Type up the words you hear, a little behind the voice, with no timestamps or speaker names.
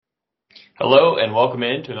Hello and welcome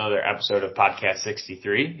in to another episode of Podcast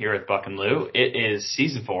 63 here with Buck and Lou. It is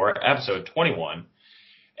season 4, episode 21.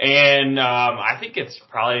 And I think it's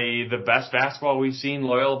probably the best basketball we've seen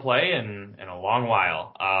Loyola play in a long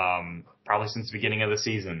while, probably since the beginning of the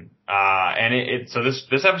season. So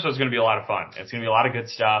this episode is going to be a lot of fun. It's going to be a lot of good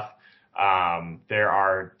stuff. There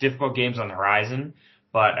are difficult games on the horizon,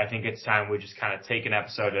 but I think it's time we just kind of take an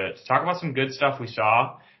episode to talk about some good stuff we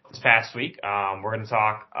saw this past week. We're going to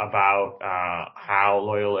talk about how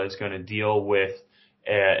Loyola is going to deal with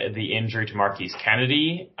the injury to Marquise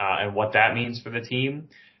Kennedy and what that means for the team.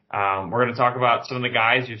 We're going to talk about some of the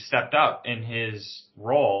guys who've stepped up in his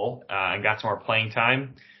role and got some more playing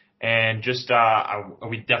time. And just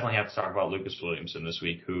we definitely have to talk about Lucas Williamson this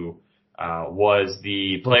week, who was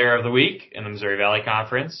the player of the week in the Missouri Valley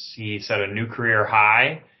Conference. He set a new career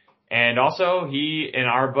high. And also, he, in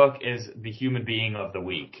our book, is the human being of the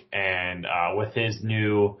week. And with his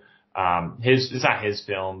new, it's not his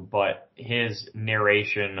film, but his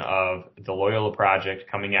narration of the Loyola Project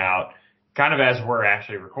coming out kind of as we're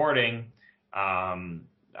actually recording,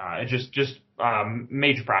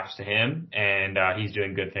 major props to him. And he's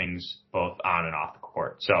doing good things both on and off the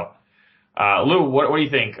court. So, Lou, what do you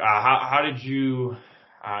think? How did you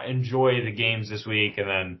enjoy the games this week? And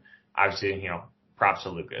then, obviously, props to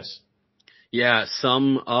Lucas. Yeah,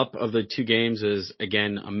 sum up of the two games is,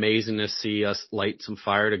 again, amazing to see us light some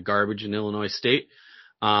fire to garbage in Illinois State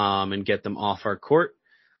and get them off our court.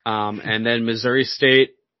 And then Missouri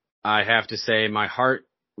State, I have to say, my heart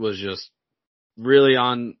was just really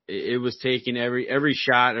on. It was taking every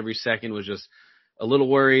shot, every second was just a little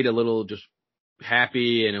worried, a little just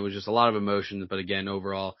happy, and it was just a lot of emotions. But again,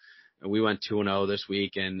 overall, we went 2-0 this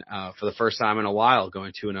week, and for the first time in a while,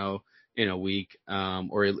 going 2-0 in a week,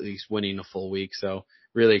 or at least winning a full week. So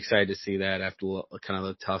really excited to see that after kind of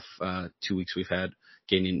the tough 2 weeks we've had,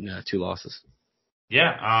 gaining 2 losses.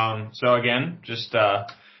 Yeah. So again, just a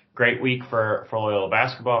great week for Loyola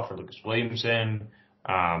basketball, for Lucas Williamson,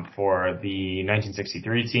 for the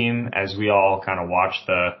 1963 team, as we all kind of watch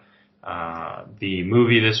the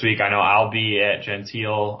movie this week. I know I'll be at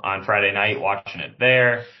Gentile on Friday night watching it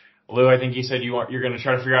there. Lou, I think you said you're going to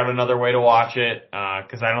try to figure out another way to watch it,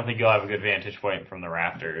 because I don't think you'll have a good vantage point from the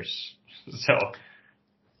rafters. So,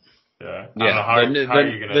 I don't know how are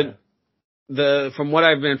you going to. From what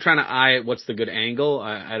I've been trying to eye, what's the good angle?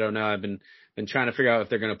 I don't know. I've been trying to figure out if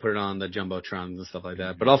they're going to put it on the jumbotrons and stuff like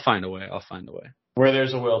that. But I'll find a way. Where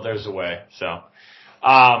there's a will, there's a way. So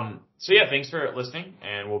yeah, thanks for listening,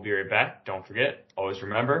 and we'll be right back. Don't forget, always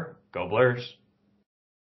remember, go Blurs.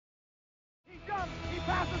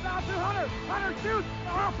 Passes out to Hunter. Hunter shoots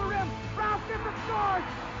off the rim. Rouse gets it, scores.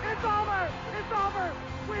 It's over.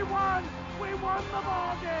 We won the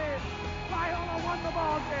ball game. Loyola won the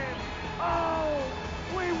ball game. Oh,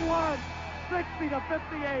 we won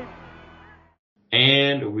 60-58.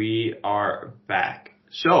 And we are back.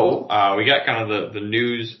 So we got kind of the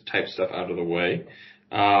news type stuff out of the way.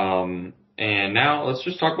 And now let's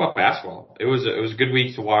just talk about basketball. It was a good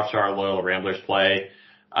week to watch our Loyola Ramblers play.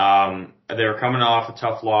 They were coming off a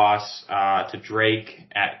tough loss to Drake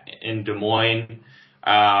in Des Moines.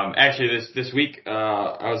 Actually, this week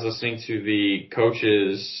I was listening to the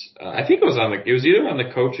coaches. I think it was either on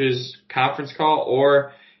the coaches conference call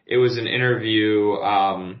or it was an interview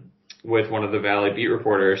with one of the Valley beat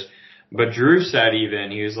reporters. But Drew said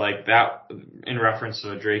he was like that in reference to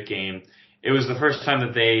the Drake game. It was the first time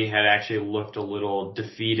that they had actually looked a little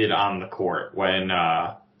defeated on the court when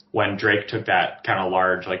Drake took that kind of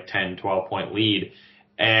large, like 10, 12 point lead.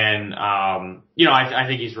 And, I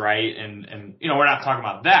think he's right. And, we're not talking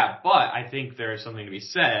about that, but I think there's something to be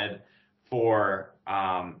said for,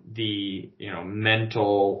 the,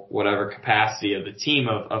 mental, whatever capacity of the team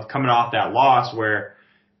of coming off that loss where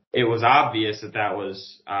it was obvious that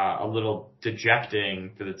was, a little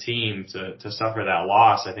dejecting for the team to suffer that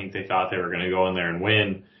loss. I think they thought they were going to go in there and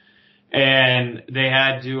win. And they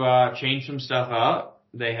had to, change some stuff up.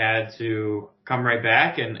 They had to come right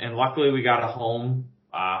back, and luckily we got a home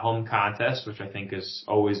contest, which I think is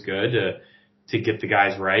always good to get the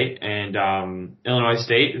guys right. And Illinois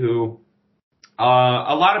State, who a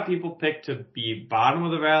lot of people picked to be bottom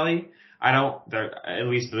of the Valley. At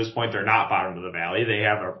least at this point, they're not bottom of the Valley. They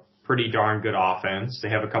have a pretty darn good offense. They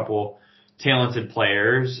have a couple talented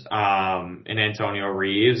players, in Antonio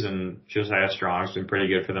Reeves, and Josiah Strong's been pretty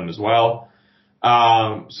good for them as well.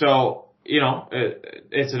 So,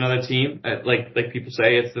 it's another team. Like people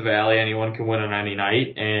say, it's the Valley. Anyone can win on any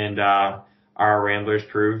night. And, our Ramblers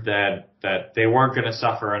proved that they weren't going to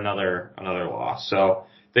suffer another loss. So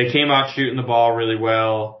they came out shooting the ball really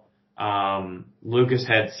well. Lucas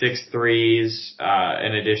had 6 threes.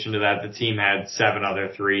 In addition to that, the team had 7 other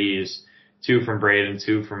threes, 2 from Braden,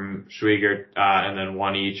 2 from Schwieger, and then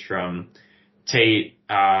 1 each from Tate,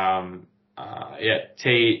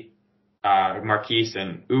 Marquise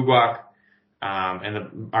and Uguak.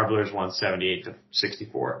 And our Blues won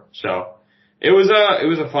 78-64. So it was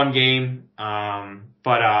a fun game.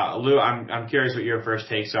 But Lou, I'm curious what your first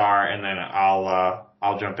takes are, and then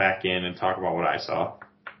I'll jump back in and talk about what I saw.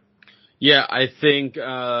 Yeah, I think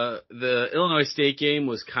the Illinois State game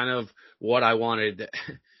was kind of what I wanted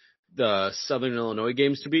the Southern Illinois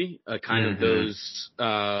games to be, kind of those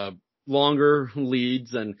longer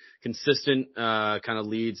leads and consistent kind of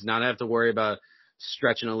leads, not have to worry about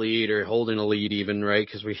stretching a lead or holding a lead even, right?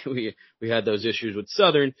 Because we had those issues with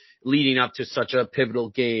Southern leading up to such a pivotal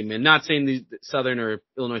game. And not saying the Southern or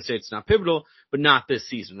Illinois State's not pivotal, but not this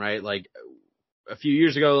season, right? Like a few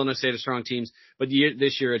years ago, Illinois State had strong teams, but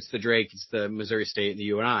this year it's the Drake, it's the Missouri State, and the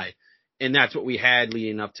UNI. And that's what we had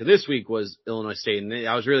leading up to this week was Illinois State. And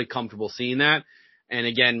I was really comfortable seeing that. And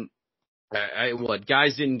again,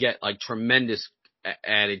 guys didn't get like tremendous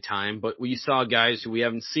added time, but we saw guys who we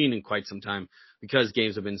haven't seen in quite some time because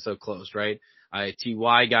games have been so close, right?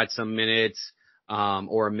 TY got some minutes,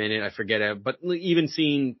 or a minute, I forget it, but even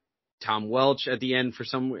seeing Tom Welch at the end for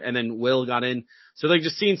some, and then Will got in. So like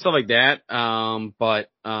just seeing stuff like that. But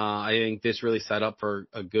I think this really set up for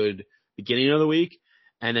a good beginning of the week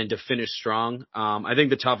and then to finish strong. I think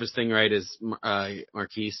the toughest thing, right, is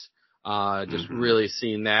Marquise. Just really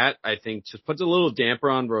seeing that, I think just puts a little damper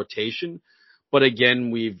on rotation. But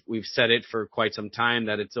again, we've said it for quite some time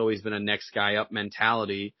that it's always been a next guy up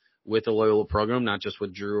mentality with the Loyola program, not just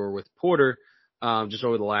with Drew or with Porter. Just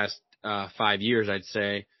over the last 5 years, I'd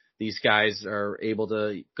say these guys are able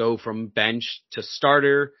to go from bench to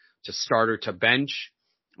starter to bench.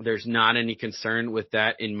 There's not any concern with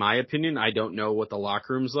that, in my opinion. I don't know what the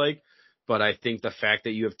locker room's like, but I think the fact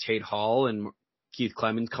that you have Tate Hall and Keith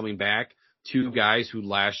Clemens coming back, 2 guys who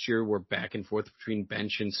last year were back and forth between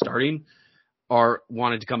bench and starting,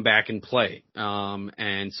 wanted to come back and play.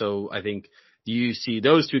 And so I think you see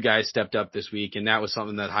those 2 guys stepped up this week, and that was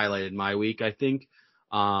something that highlighted my week, I think.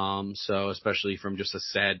 So especially from just a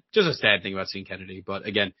sad thing about seeing Kennedy, but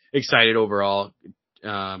again, excited overall,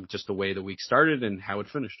 just the way the week started and how it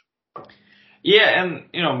finished. Yeah. And,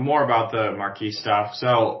 more about the Marquise stuff.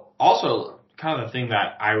 So also kind of the thing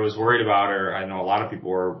that I was worried about, or I know a lot of people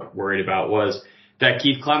were worried about, was that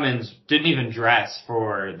Keith Clemens didn't even dress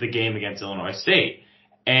for the game against Illinois State.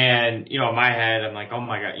 And, in my head, I'm like, oh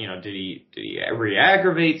my God, did he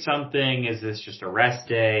re-aggravate something? Is this just a rest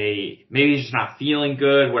day? Maybe he's just not feeling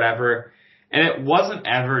good, whatever. And it wasn't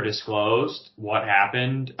ever disclosed what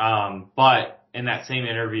happened. But in that same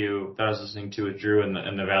interview that I was listening to with Drew and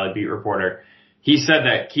the Valley Beat reporter, he said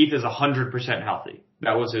that Keith is 100% healthy.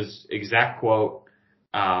 That was his exact quote.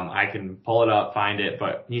 I can pull it up, find it,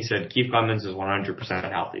 but he said Keith Clemens is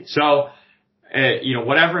 100% healthy. So,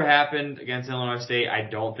 whatever happened against Illinois State, I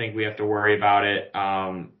don't think we have to worry about it.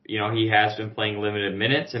 He has been playing limited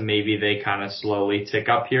minutes, and maybe they kind of slowly tick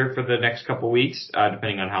up here for the next couple weeks,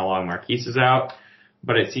 depending on how long Marquise is out.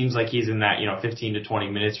 But it seems like he's in that, 15 to 20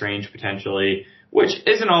 minutes range potentially, which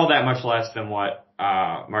isn't all that much less than what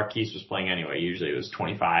Marquise was playing anyway. Usually it was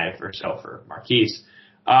 25 or so for Marquise.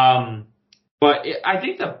 But I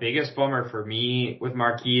think the biggest bummer for me with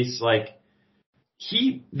Marquise,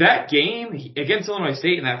 that game against Illinois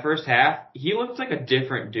State in that first half, he looked like a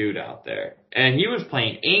different dude out there. And he was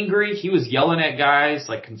playing angry. He was yelling at guys,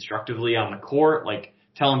 constructively on the court,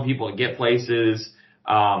 telling people to get places.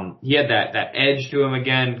 He had that edge to him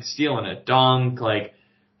again, stealing a dunk.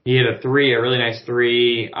 He hit a really nice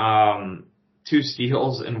 3, 2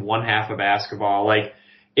 steals in one half of basketball.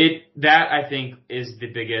 That I think is the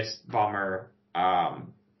biggest bummer,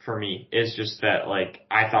 for me. It's just that,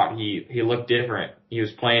 I thought he looked different. He was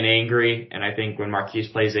playing angry, and I think when Marquise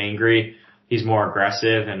plays angry, he's more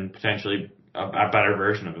aggressive and potentially a better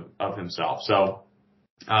version of himself. So,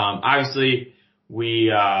 obviously we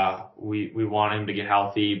want him to get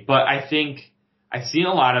healthy, but I think I've seen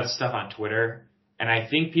a lot of stuff on Twitter, and I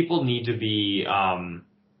think people need to be,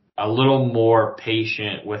 a little more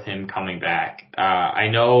patient with him coming back. I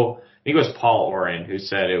think it was Paul Oren who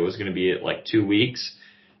said it was going to be 2 weeks.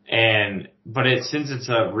 But since it's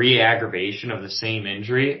a re-aggravation of the same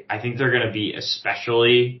injury, I think they're going to be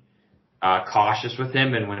especially, cautious with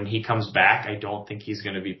him. And when he comes back, I don't think he's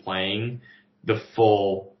going to be playing the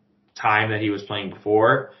full time that he was playing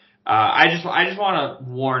before. I just want to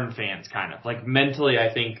warn fans kind of mentally.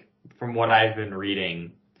 I think from what I've been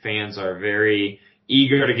reading, fans are very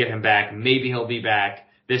eager to get him back. Maybe he'll be back.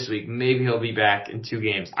 this week. Maybe he'll be back in 2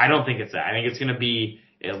 games. I don't think it's that. I think it's going to be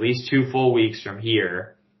at least 2 full weeks from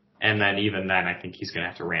here. And then even then, I think he's going to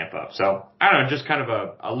have to ramp up. So I don't know, just kind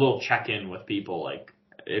of a little check-in with people. Like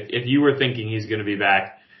if you were thinking he's going to be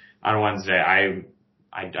back on Wednesday,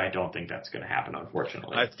 I don't think that's going to happen,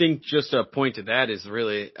 unfortunately. I think just a point to that is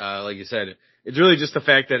really, like you said, it's really just the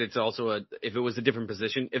fact that it's also if it was a different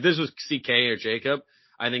position, if this was CK or Jacob,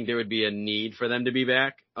 I think there would be a need for them to be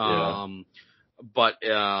back. Yeah. But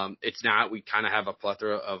it's not. We kind of have a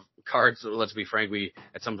plethora of guards. So let's be frank.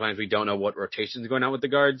 Sometimes we don't know what rotation's going on with the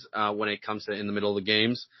guards, when it comes to in the middle of the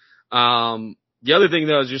games. The other thing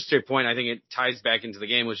though is just to your point, I think it ties back into the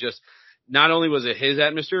game was just, not only was it his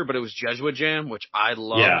atmosphere, but it was Jesuit Jam, which I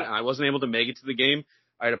loved. Yeah. And I wasn't able to make it to the game.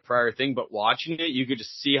 I had a prior thing, but watching it, you could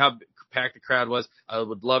just see how packed the crowd was. I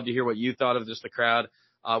would love to hear what you thought of just the crowd.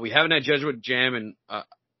 We haven't had Jesuit Jam in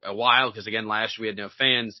a while because, again, last year we had no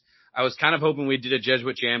fans. I was kind of hoping we did a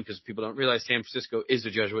Jesuit Jam because people don't realize San Francisco is a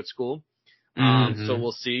Jesuit school. So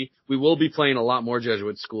we'll see. We will be playing a lot more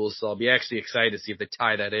Jesuit schools, so I'll be actually excited to see if they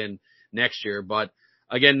tie that in next year. But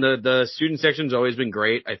again, the student section's always been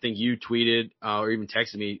great. I think you tweeted or even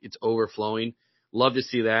texted me, it's overflowing. Love to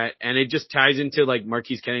see that. And it just ties into like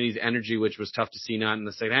Marquise Kennedy's energy, which was tough to see not in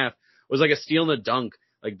the second half. It was like a steal and a dunk.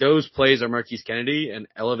 Like those plays are Marquise Kennedy and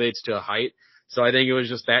elevates to a height. So I think it was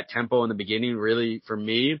just that tempo in the beginning really for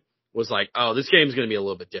me was like, oh, this game's going to be a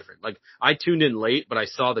little bit different. Like I tuned in late, but I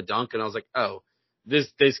saw the dunk and I was like, oh,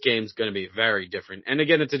 this game's going to be very different. And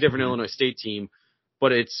again, it's a different Illinois State team,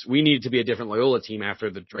 but we needed to be a different Loyola team after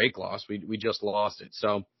the Drake loss. We just lost it.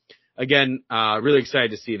 So again, really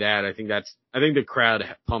excited to see that. I think the crowd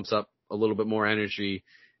pumps up a little bit more energy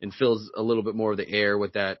and fills a little bit more of the air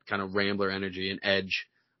with that kind of Rambler energy and edge,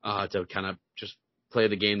 to kind of just play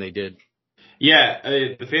the game they did. Yeah,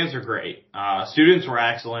 the fans are great. Students were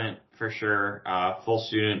excellent for sure. Full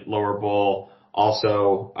student lower bowl.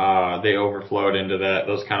 Also, they overflowed into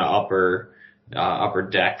those kind of upper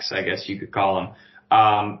decks, I guess you could call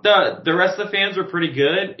them. The rest of the fans were pretty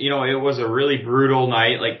good. You know, it was a really brutal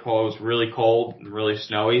night. Like, it was really cold and really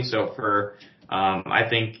snowy. So I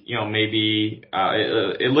think, you know, maybe,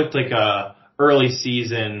 it looked like a early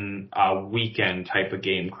season, weekend type of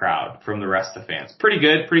game crowd from the rest of the fans. Pretty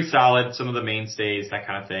good, pretty solid. Some of the mainstays, that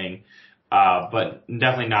kind of thing. But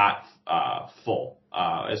definitely not, full,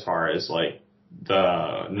 as far as like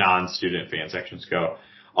the non-student fan sections go.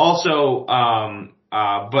 Also,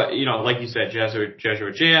 but you know, like you said,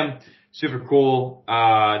 Jesuit Jam, super cool.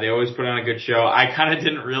 They always put on a good show. I kind of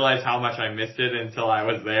didn't realize how much I missed it until I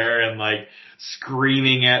was there and like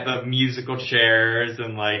screaming at the musical chairs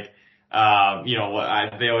and like, you know,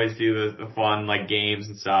 they always do the fun like games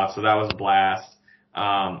and stuff. So that was a blast.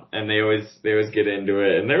 And they always get into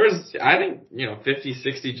it. And there was, I think, you know, 50,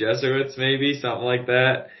 60 Jesuits maybe, something like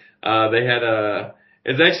that. They had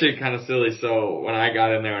it's actually kind of silly. So when I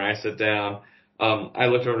got in there and I sat down, I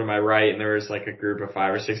looked over to my right and there was like a group of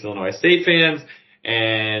 5 or 6 Illinois State fans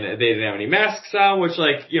and they didn't have any masks on, which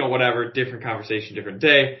like, you know, whatever, different conversation, different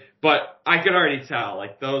day. But I could already tell,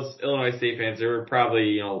 like those Illinois State fans, they were probably,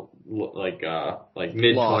 you know, like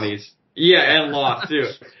mid-20s. Yeah, and lost too.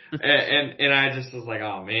 and I just was like,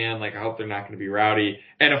 oh man, like I hope they're not going to be rowdy.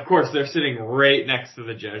 And of course they're sitting right next to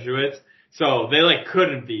the Jesuits. So they like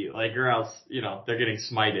couldn't be like, or else, you know, they're getting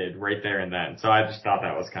smited right there and then. So I just thought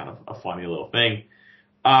that was kind of a funny little thing.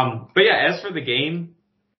 But yeah, as for the game,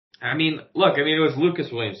 I mean, look, it was Lucas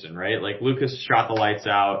Williamson, right? Like Lucas shot the lights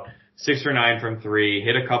out, 6 for 9 from 3,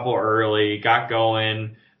 hit a couple early, got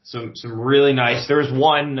going, some really nice. There was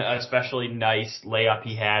one especially nice layup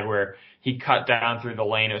he had where he cut down through the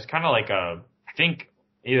lane. It was kind of like I think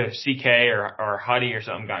either CK or Huddy or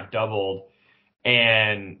something got doubled.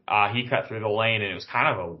 And, he cut through the lane and it was kind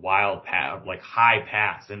of a wild pass, like high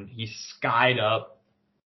pass. And he skied up,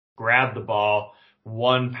 grabbed the ball,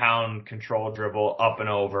 1 pound control dribble up and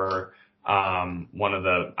over, one of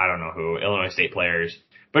the, I don't know who, Illinois State players,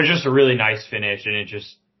 but just a really nice finish. And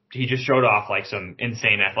he just showed off like some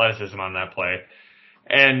insane athleticism on that play.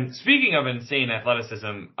 And speaking of insane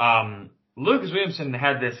athleticism, Lucas Williamson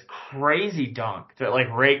had this crazy dunk that like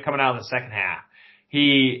right coming out of the second half.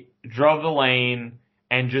 He drove the lane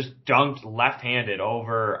and just dunked left-handed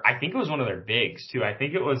over, I think it was one of their bigs too. I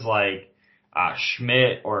think it was like,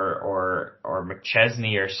 Schmidt or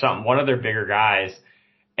McChesney or something, one of their bigger guys.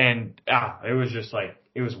 And, it was just like,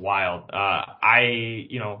 it was wild. I,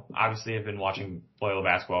 you know, obviously have been watching Loyola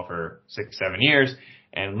basketball for 6, 7 years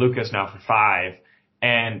and Lucas now for 5.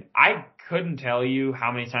 And I couldn't tell you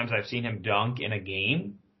how many times I've seen him dunk in a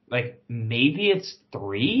game. Like maybe it's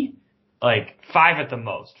 3. Like 5 at the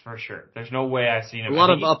most, for sure. There's no way I've seen him. A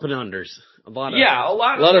lot of up and unders. A lot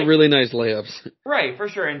like, of really nice layups. Right, for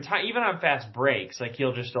sure. And even on fast breaks, like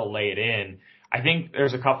he'll just still lay it in. I think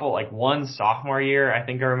there's a couple, like one sophomore year, I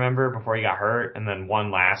think I remember, before he got hurt, and then one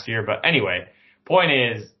last year. But anyway, point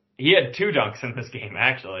is, he had 2 dunks in this game,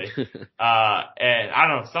 actually. And I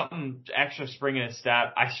don't know, something extra spring in his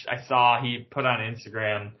step. I saw he put on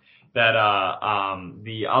Instagram that,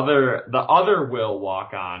 the other Will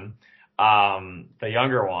walk on, the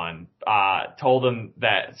younger one, told him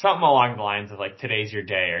that something along the lines of like, today's your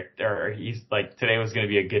day, or he's like, today was going to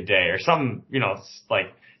be a good day, or something,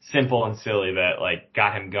 like simple and silly that like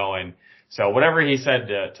got him going. So whatever he said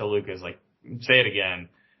to Lucas, like, say it again.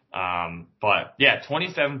 But yeah,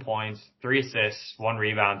 27 points, 3 assists, 1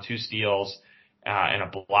 rebound, 2 steals, and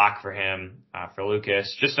a block for him, for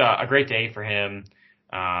Lucas. Just a great day for him.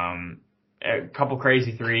 A couple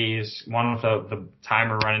crazy threes, one with the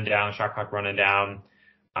timer running down, shot clock running down.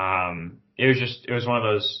 It was one of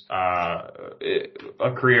those,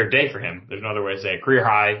 a career day for him. There's no other way to say it. Career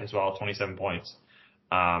high as well, 27 points.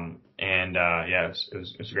 Yeah, it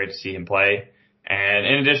was great to see him play. And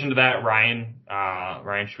in addition to that, Ryan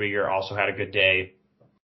Schwieger also had a good day.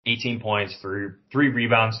 18 points, 3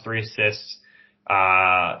 rebounds, 3 assists,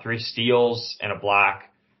 3 steals, and a block.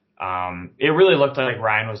 It really looked like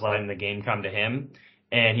Ryan was letting the game come to him,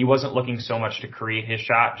 and he wasn't looking so much to create his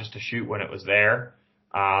shot, just to shoot when it was there.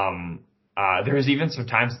 There was even some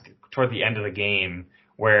times toward the end of the game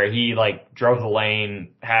where he like drove the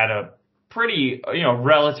lane, had a pretty,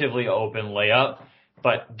 relatively open layup,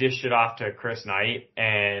 but dished it off to Chris Knight,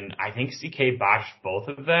 and I think CK botched both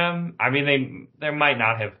of them. I mean, there might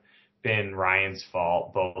not have been Ryan's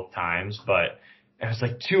fault both times, but it was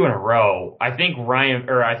like 2 in a row. I think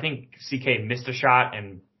CK missed a shot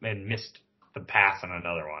and missed the pass on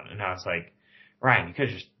another one. And I was like, Ryan, you could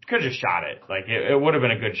have just shot it. Like it would have been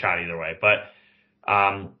a good shot either way. But,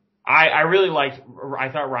 I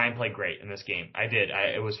thought Ryan played great in this game. I did.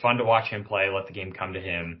 It was fun to watch him play, let the game come to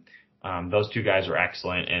him. Those 2 guys were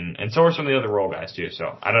excellent, and so were some of the other role guys too.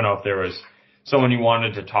 So I don't know if there was someone you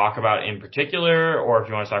wanted to talk about in particular, or if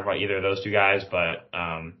you want to talk about either of those 2 guys, but,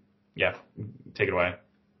 yeah, take it away.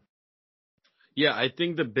 Yeah, I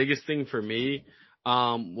think the biggest thing for me,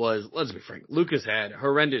 was, let's be frank, Lucas had a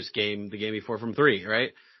horrendous game the game before from 3,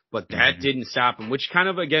 right? But that didn't stop him, which kind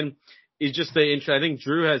of, again, is just the intro. I think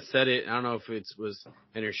Drew has said it. I don't know if it was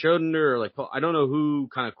Henry Schodener or like, I don't know who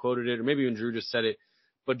kind of quoted it, or maybe even Drew just said it,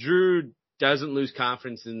 but Drew doesn't lose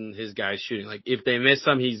confidence in his guys shooting. Like if they miss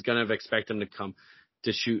some, he's going to expect them to come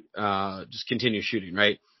to shoot, just continue shooting,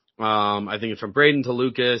 right? I think it's from Braden to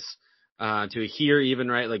Lucas, to Ahir even,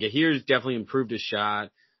 right? Like Ahir's definitely improved his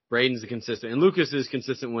shot. Braden's consistent, and Lucas is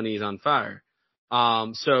consistent when he's on fire.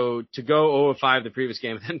 So to go 0-5 the previous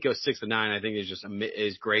game and then go 6-9, I think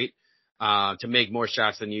is great. To make more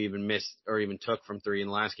shots than you even missed or even took from 3 in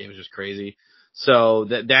the last game is just crazy. So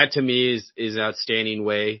that to me is an outstanding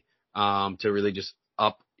way, to really just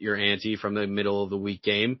up your ante from the middle of the week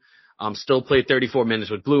game. Still played 34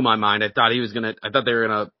 minutes, which blew my mind. I thought they were going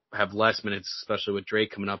to have less minutes, especially with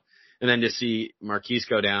Drake coming up. And then to see Marquise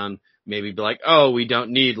go down, maybe be like, oh, we don't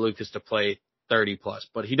need Lucas to play 30 plus,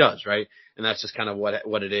 but he does, right? And that's just kind of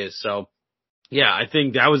what it is. So yeah, I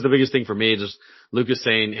think that was the biggest thing for me. Just Lucas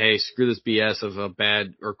saying, hey, screw this BS of a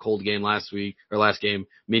bad or cold game last game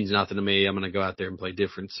means nothing to me. I'm going to go out there and play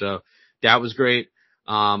different. So that was great.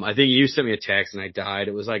 I think you sent me a text and I died.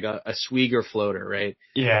 It was like a Schwieger floater, right?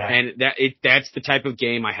 Yeah. And that's the type of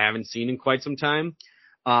game I haven't seen in quite some time.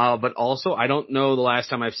 But also I don't know the last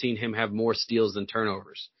time I've seen him have more steals than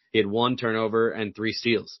turnovers. He had 1 turnover and 3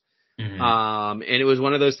 steals. Mm-hmm. And it was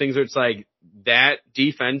one of those things where it's like that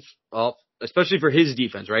defense, especially for his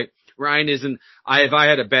defense, right? Ryan isn't, if I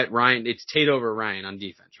had to bet Ryan, it's Tate over Ryan on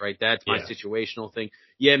defense, right? That's my situational thing.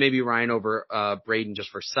 Yeah, maybe Ryan over, Braden just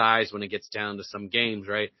for size when it gets down to some games,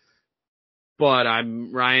 right? But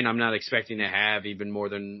I'm not expecting to have even more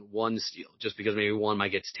than 1 steal just because maybe one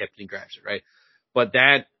might get tipped and he grabs it, right? But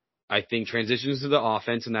that, I think, transitions to the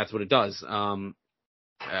offense, and that's what it does.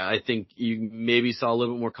 I think you maybe saw a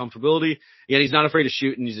little bit more comfortability. Again, he's not afraid to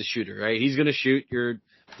shoot, and he's a shooter, right? He's going to shoot your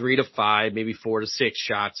 3 to 5, maybe 4 to 6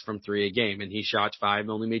 shots from 3 a game, and he shot 5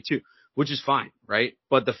 and only made 2, which is fine, right?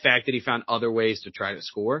 But the fact that he found other ways to try to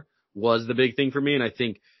score was the big thing for me, and I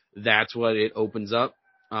think that's what it opens up.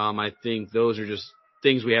 I think those are just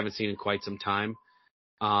things we haven't seen in quite some time.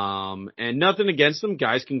 And nothing against them.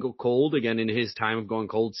 Guys can go cold. Again, in his time of going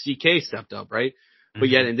cold, CK stepped up, right? Mm-hmm. But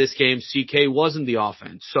yet in this game, CK wasn't the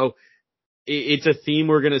offense. So it's a theme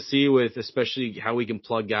we're going to see with especially how we can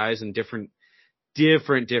plug guys in different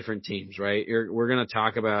teams, right? We're going to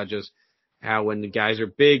talk about just how when the guys are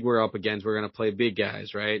big, we're going to play big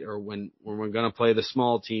guys, right? Or when we're going to play the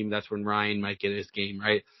small team, that's when Ryan might get his game,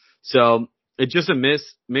 right? So it's just a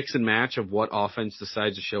mix and match of what offense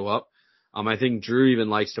decides to show up. I think Drew even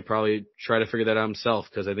likes to probably try to figure that out himself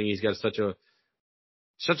because I think he's got such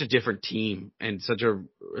a different team and such a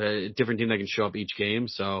different team that can show up each game.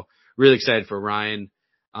 So really excited for Ryan.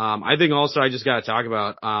 I think also I just got to talk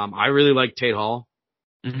about, I really like Tate Hall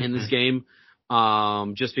in this game.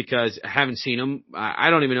 Just because I haven't seen him. I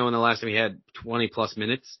don't even know when the last time he had 20 plus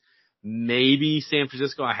minutes. Maybe San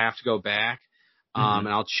Francisco. I have to go back. And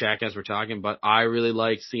I'll check as we're talking, but I really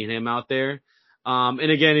like seeing him out there. And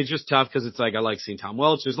again, it's just tough because it's like, I like seeing Tom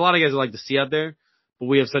Welch. There's a lot of guys I like to see out there, but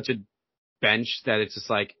we have such a bench that it's just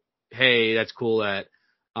like, hey, that's cool that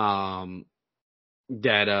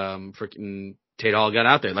freaking Tate Hall got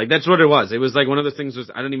out there. Like, that's what it was. It was like one of the things was,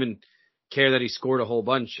 I don't even care that he scored a whole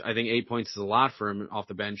bunch. I think 8 points is a lot for him off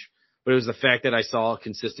the bench, but it was the fact that I saw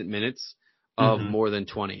consistent minutes of more than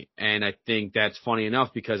 20. And I think that's funny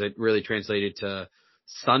enough because it really translated to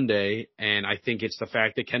Sunday. And I think it's the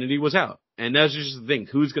fact that Kennedy was out. And that's just the thing.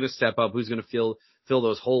 Who's going to step up? Who's going to fill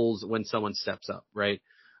those holes when someone steps up, right?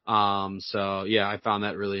 So yeah, I found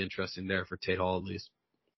that really interesting there for Tate Hall at least.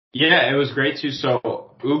 Yeah, it was great too.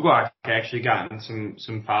 So Uguak actually got in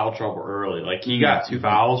some foul trouble early. Like, he got 2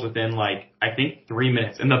 fouls within, like, I think 3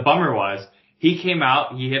 minutes. And the bummer was he came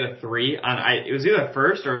out, he hit a 3 on, it was either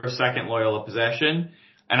first or second Loyola possession.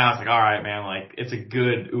 And I was like, all right, man, like, it's a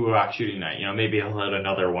good Uguak shooting night. You know, maybe he'll hit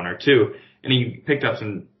another 1 or 2. And he picked up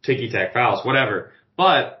some ticky-tack fouls, whatever.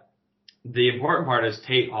 But the important part is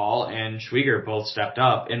Tate Hall and Schwieger both stepped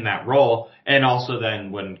up in that role. And also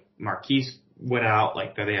then when Marquise went out,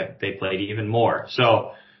 like, they played even more.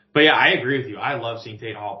 So, but yeah, I agree with you. I love seeing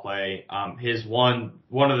Tate Hall play.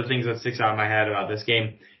 One of the things that sticks out in my head about this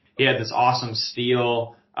game, he had this awesome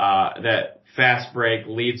steal, that fast break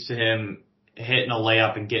leads to him hitting a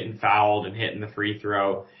layup and getting fouled and hitting the free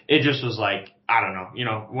throw. It just was like, I don't know, you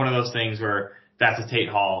know, one of those things where that's a Tate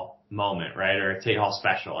Hall moment, right? Or a Tate Hall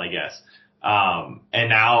special, I guess. And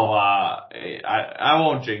now, I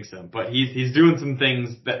won't jinx him, but he's doing some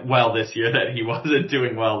things this year that he wasn't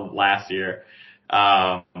doing well last year.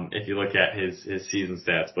 If you look at his season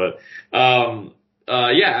stats, but,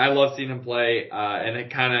 yeah, I love seeing him play,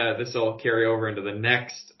 and this will carry over into the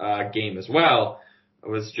next, game as well. It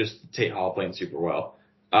was just Tate Hall playing super well.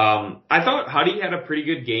 I thought Huddy had a pretty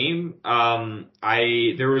good game.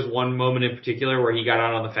 There was one moment in particular where he got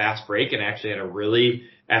out on the fast break and actually had a really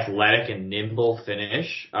athletic and nimble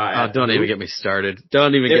finish. Don't even get me started.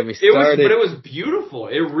 Don't even get me started. But it was beautiful.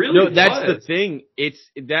 It really was. No, that's the thing. It's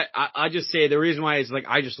that I just say the reason why is like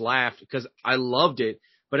I just laughed because I loved it,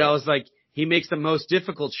 but I was like, he makes the most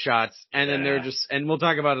difficult shots, and then they're just, and we'll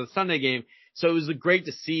talk about it the Sunday game. So it was great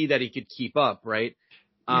to see that he could keep up, right?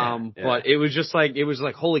 But it was just like,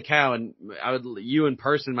 holy cow. And you in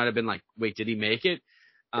person might have been like, wait, did he make it?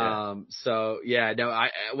 So yeah, no,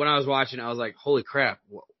 when I was watching, I was like, holy crap,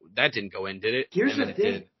 that didn't go in, did it? Here's the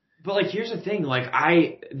thing.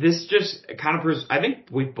 This just kind of proves, I think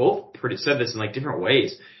we both said this in like different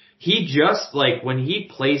ways. He just, like, when he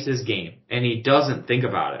plays his game and he doesn't think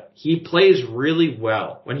about it, he plays really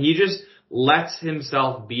well. When he just lets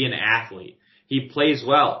himself be an athlete, he plays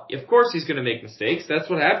well. Of course he's going to make mistakes. That's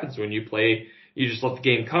what happens when you play. You just let the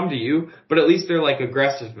game come to you, but at least they're like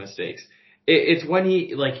aggressive mistakes. It's when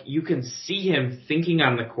he, like, you can see him thinking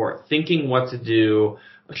on the court, thinking what to do.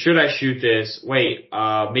 Should I shoot this? Wait,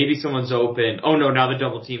 maybe someone's open. Oh no, now the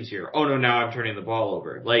double team's here. Oh no, now I'm turning the ball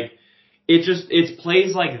over. Like, it's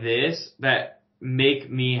plays like this that make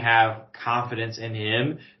me have confidence in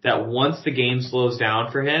him that once the game slows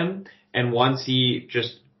down for him and once he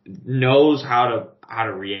just knows how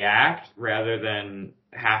to react rather than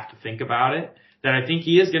have to think about it, that I think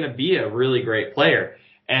he is going to be a really great player.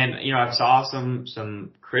 And, you know, I saw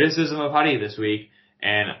some criticism of Huddy this week,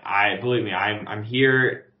 and believe me, I'm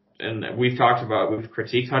here, and we've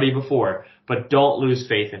critiqued Huddy before, but don't lose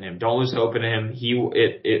faith in him. Don't lose hope in him.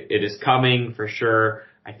 It is coming for sure.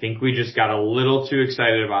 I think we just got a little too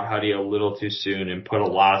excited about Huddy a little too soon and put a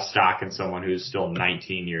lot of stock in someone who's still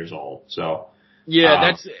 19 years old. So.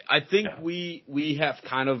 Yeah, I think we have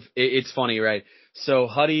kind of, it's funny, right? So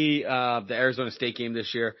Huddy, the Arizona State game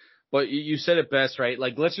this year, but you said it best, right?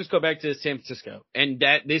 Like, let's just go back to San Francisco and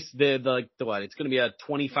it's going to be a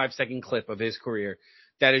 25-second clip of his career.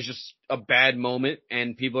 That is just a bad moment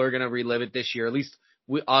and people are going to relive it this year, at least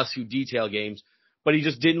us who detail games, but he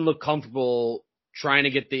just didn't look comfortable trying to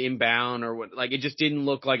get the inbound or what, like, it just didn't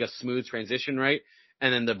look like a smooth transition, right?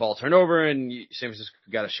 And then the ball turned over and San Francisco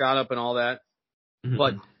got a shot up and all that. Mm-hmm.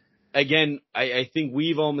 But again, I think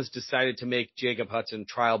we've almost decided to make Jacob Hudson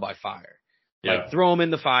trial by fire. Yeah. Like, throw him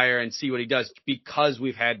in the fire and see what he does because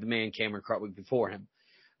we've had the man Cameron Krutwig before him.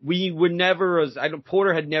 We would never,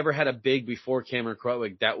 Porter had never had a big before Cameron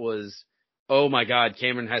Krutwig that was, oh my God,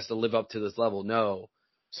 Cameron has to live up to this level. No.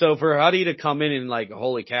 So for Huddy to come in and like,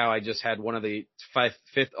 holy cow, I just had one of the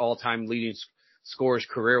fifth all-time leading scorers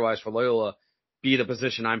career-wise for Loyola be the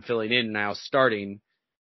position I'm filling in now starting.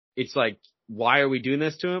 It's like, why are we doing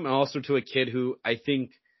this to him? And also to a kid who I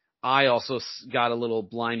think I also got a little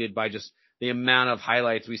blinded by just the amount of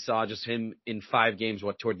highlights we saw just him in 5 games,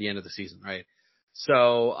 toward the end of the season, right?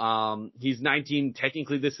 So, he's 19.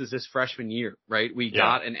 Technically, this is his freshman year, right? We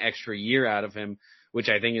got an extra year out of him, which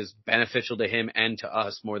I think is beneficial to him and to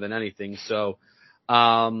us more than anything. So,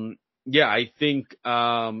 I think,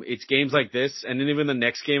 it's games like this. And then even the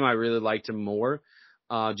next game, I really liked him more,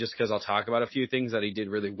 just cause I'll talk about a few things that he did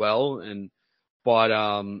really well. But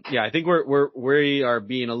I think we are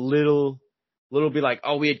being a little bit like,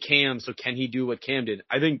 oh, we had Cam, so can he do what Cam did?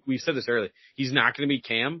 I think we said this earlier. He's not going to be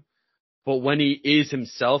Cam, but when he is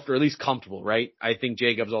himself, or at least comfortable, right? I think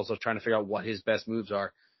Jacob's also trying to figure out what his best moves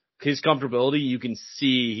are. His comfortability, you can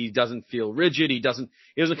see he doesn't feel rigid. He doesn't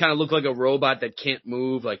kind of look like a robot that can't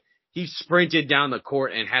move. Like, he sprinted down the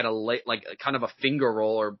court and had kind of a finger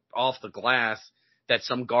roll or off the glass that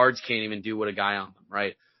some guards can't even do with a guy on them,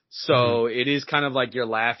 right? So It is kind of like you're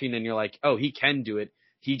laughing and you're like, oh, he can do it.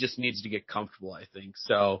 He just needs to get comfortable, I think.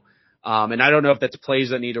 So, and I don't know if that's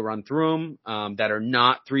plays that need to run through him, that are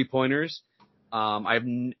not 3-pointers.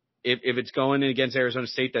 If it's going against Arizona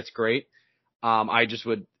State, that's great. I just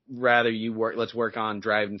would rather let's work on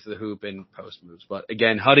driving to the hoop and post moves. But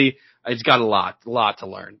again, Huddy, he's got a lot to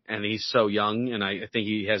learn, and he's so young, and I think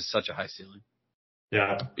he has such a high ceiling.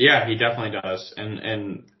 Yeah, he definitely does.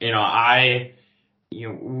 And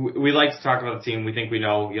we like to talk about the team. We think we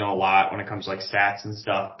know a lot when it comes to like stats and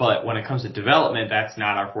stuff, but when it comes to development, that's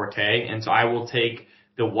not our forte. And so I will take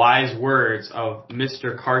the wise words of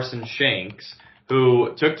Mr. Carson Shanks,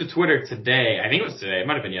 who took to Twitter today. I think it was today. It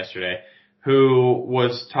might have been yesterday. Who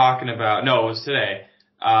was talking about? No, it was today.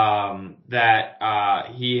 That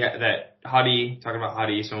Huddy, talking about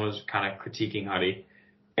Huddy. Someone was kind of critiquing Huddy,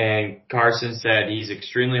 and Carson said he's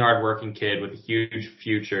extremely hardworking kid with a huge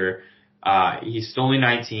future. He's only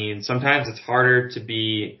 19. Sometimes it's harder to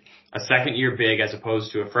be a second year big as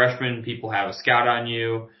opposed to a freshman. People have a scout on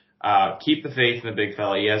you. Keep the faith in the big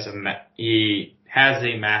fella. He has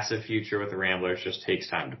a massive future with the Ramblers. Just takes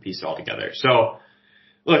time to piece it all together. So,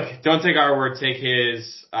 look, don't take our word. Take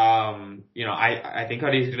his. I think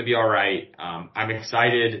Huddy's going to be all right. I'm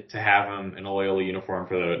excited to have him in a Loyola uniform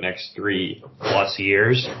for the next 3+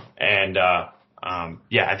 years. And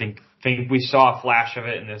I think we saw a flash of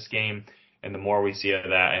it in this game, and the more we see of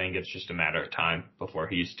that, I think it's just a matter of time before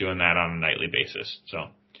he's doing that on a nightly basis. So,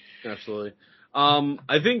 absolutely.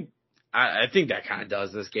 I think that kind of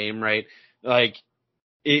does this game, right? Like,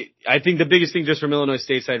 I think the biggest thing just from Illinois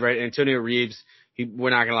State side, right? Antonio Reeves, we're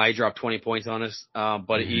not gonna lie, he dropped 20 points on us,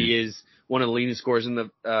 but he is one of the leading scorers in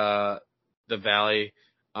the Valley.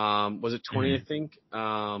 Was it 20? I think.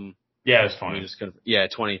 Yeah, it was 20.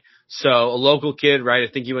 20. So a local kid, right?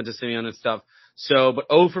 I think he went to Simeon and stuff. So, but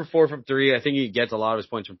 0 for 4 from 3. I think he gets a lot of his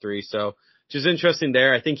points from 3. So just interesting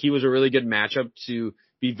there. I think he was a really good matchup to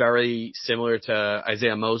be very similar to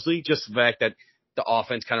Isaiah Mosley. Just the fact that the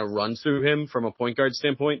offense kind of runs through him from a point guard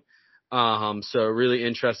standpoint. So really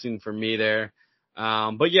interesting for me there.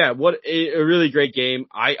 But yeah, what a really great game.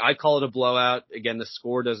 I call it a blowout. Again, the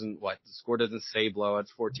score doesn't say blowout.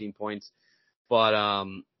 It's 14 points. But,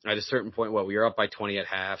 at a certain point, we were up by 20 at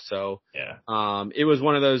half. So, it was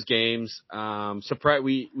one of those games. Surprise,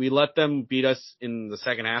 we let them beat us in the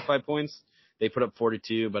second half by points. They put up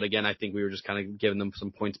 42, but again, I think we were just kind of giving them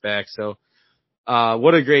some points back. So,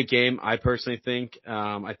 what a great game. I personally think,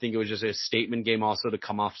 I think it was just a statement game also to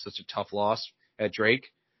come off such a tough loss at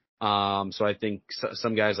Drake. So I think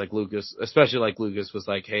some guys like Lucas, especially like Lucas, was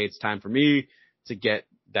like, hey, it's time for me to get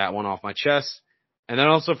that one off my chest. And then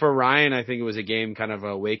also for Ryan, I think it was a game, kind of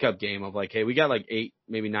a wake up game of like, hey, we got like 8,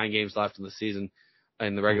 maybe 9 games left in the season,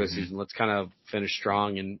 in the regular season. Let's kind of finish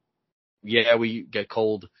strong. And yeah, we get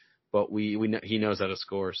cold, but he knows how to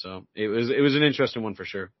score. So it was an interesting one for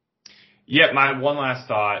sure. Yeah. My one last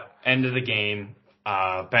thought, end of the game,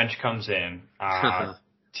 bench comes in,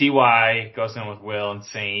 TY goes in with Will and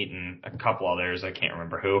Saint and a couple others. I can't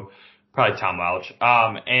remember who, probably Tom Welch.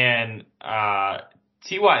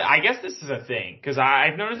 TY, I guess this is a thing, because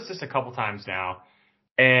I've noticed this a couple times now,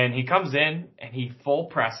 and he comes in and he full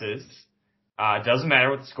presses, doesn't matter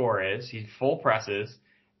what the score is, he full presses,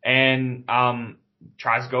 and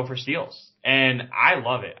tries to go for steals. And I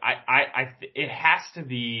love it. It has to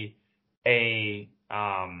be a,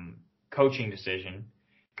 coaching decision,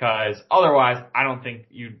 because otherwise I don't think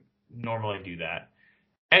you'd normally do that.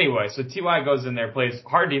 Anyway, so T.Y. goes in there, plays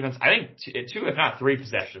hard defense. I think two, if not three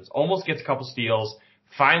possessions, almost gets a couple steals,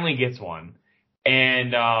 finally gets one,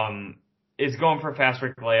 and is going for a fast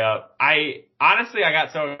break layup. I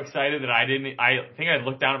got so excited that I think I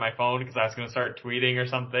looked down at my phone because I was going to start tweeting or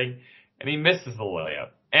something, and he misses the layup.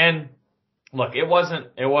 And look, it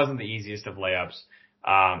wasn't the easiest of layups.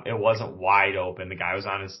 It wasn't wide open. The guy was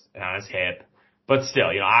on his hip, but still,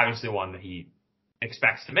 obviously one that he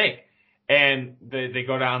expects to make. And they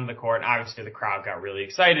go down the court, and obviously the crowd got really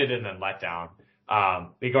excited and then let down.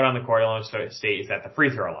 They go down the court, Illinois State is at the free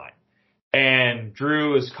throw line. And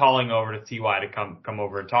Drew is calling over to T.Y. to come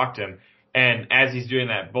over and talk to him. And as he's doing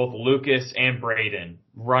that, both Lucas and Braden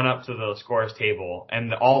run up to the scorer's table,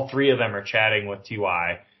 and all three of them are chatting with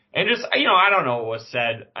T.Y. And just, I don't know what was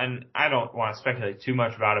said, and I don't want to speculate too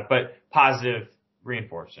much about it, but positive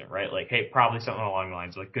reinforcement, right? Like, hey, probably something along the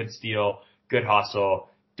lines like good steal, good hustle.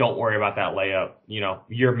 Don't worry about that layup.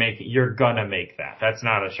 You're gonna make that. That's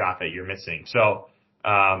not a shot that you're missing. So,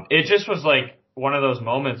 it just was like one of those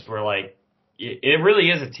moments where like, it really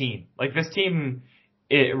is a team. Like this team,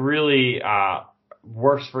 it really,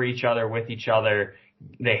 works for each other, with each other.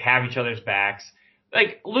 They have each other's backs.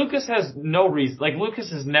 Like Lucas has no reason, like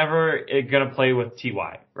Lucas is never gonna play with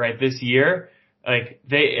T.Y., right? This year, like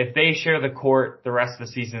if they share the court the rest of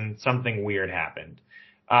the season, something weird happened.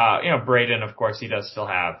 Braden, of course, he does still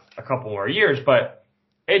have a couple more years, but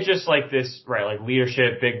it's just like this, right? Like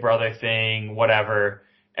leadership, big brother thing, whatever.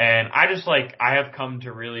 And I have come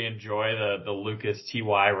to really enjoy the Lucas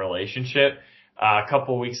T.Y. relationship. A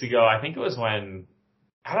couple of weeks ago, I think it was when,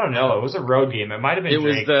 I don't know, it was a road game. It might have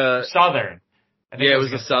been Southern. It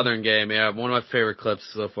was the Southern game. Yeah, one of my favorite clips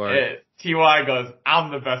so far. T.Y. goes,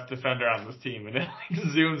 "I'm the best defender on this team," and it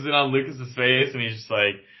zooms in on Lucas's face, and he's just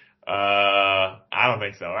like, I don't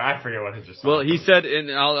think so. I forget what he just said. Well, he said,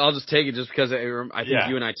 and I'll just take it just because I think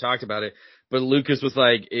you and I talked about it. But Lucas was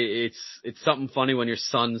like, it's something funny when your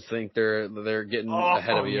sons think they're getting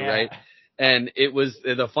ahead of you, right? And it was,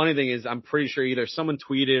 the funny thing is, I'm pretty sure either someone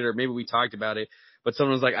tweeted or maybe we talked about it, but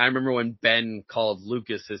someone was like, I remember when Ben called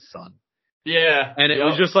Lucas his son. Yeah. And it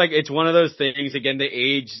was just like, it's one of those things. Again, the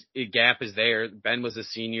age gap is there. Ben was a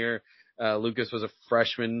senior. Lucas was a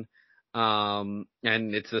freshman. And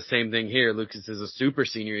it's the same thing here. Lucas is a super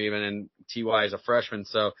senior even, and T.Y. is a freshman.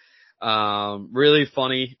 So, really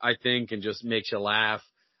funny, I think, and just makes you laugh,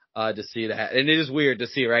 to see that. And it is weird to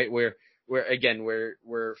see, right? Where again,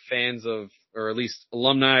 we're fans of, or at least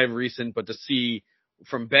alumni of recent, but to see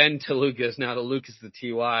from Ben to Lucas, now to Lucas to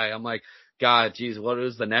T.Y., I'm like, God, geez, what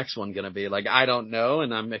is the next one going to be? Like, I don't know.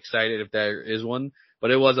 And I'm excited if there is one, but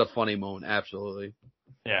it was a funny moment. Absolutely.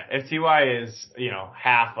 Yeah, if T.Y. is,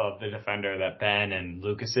 half of the defender that Ben and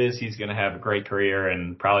Lucas is, he's going to have a great career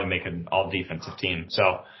and probably make an all-defensive team.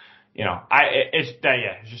 So,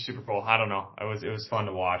 it's just super cool. I don't know. It was fun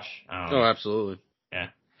to watch. Oh, absolutely. Yeah.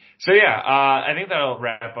 So I think that'll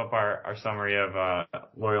wrap up our summary of,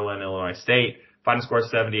 Loyola and Illinois State. Final score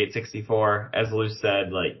 78-64. As Lou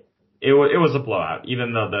said, like, it was a blowout,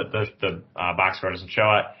 even though the box score doesn't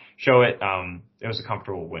show it. It was a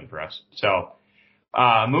comfortable win for us. So,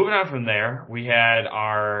 moving on from there, we had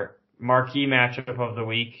our marquee matchup of the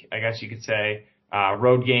week, I guess you could say.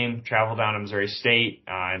 Road game, travel down to Missouri State,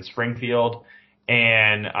 in Springfield.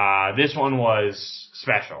 And, this one was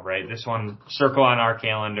special, right? This one, circle on our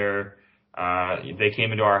calendar. They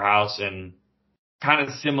came into our house, and kind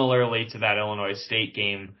of similarly to that Illinois State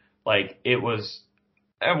game, like it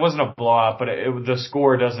wasn't a blowout, but the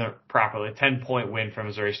score doesn't properly, 10-point win from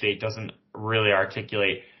Missouri State doesn't really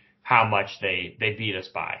articulate how much they beat us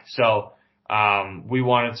by. So, we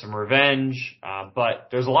wanted some revenge, but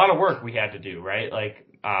there's a lot of work we had to do, right? Like,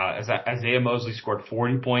 Isaiah Mosley scored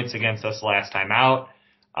 40 points against us last time out.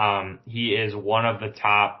 He is one of the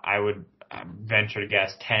top, I would venture to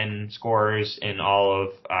guess, 10 scorers in all of,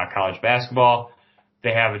 college basketball.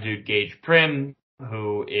 They have a dude, Gage Prim,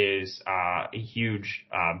 who is, a huge,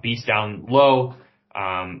 beast down low,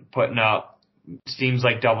 putting up, seems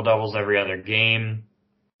like double-doubles every other game.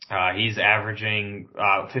 He's averaging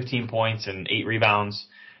 15 points and 8 rebounds.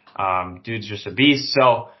 Dude's just a beast.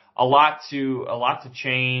 So a lot to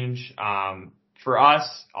change. For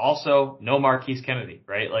us, also, no Marquise Kennedy,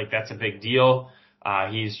 right? Like that's a big deal.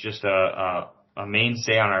 He's just a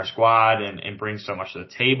mainstay on our squad and brings so much to the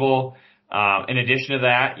table. In addition to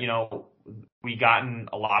that, we got in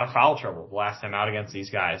a lot of foul trouble the last time out against these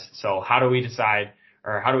guys. So how do we decide,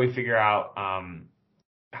 or how do we figure out,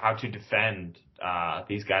 how to defend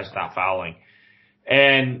these guys without fouling.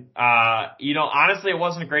 And honestly, it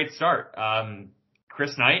wasn't a great start.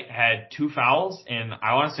 Chris Knight had 2 fouls in,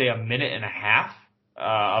 I want to say, a minute and a half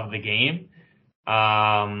of the game.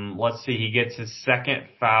 Let's see, he gets his second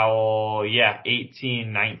foul,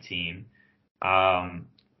 18-19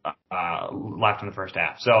 left in the first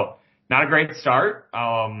half. So not a great start,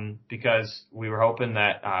 because we were hoping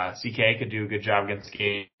that CK could do a good job against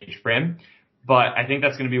Gage Prim. But I think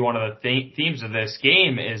that's going to be one of the themes of this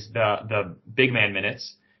game is the big man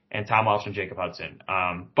minutes and Tom Welch and Jacob Hudson.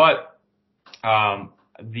 But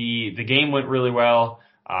the game went really well.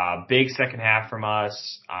 Big second half from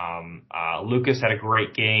us. Lucas had a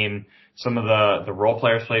great game. Some of the role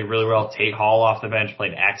players played really well. Tate Hall off the bench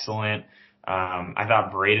played excellent. I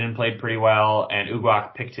thought Braden played pretty well, and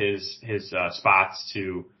Uguak picked his spots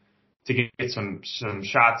to get some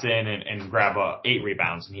shots in and grab 8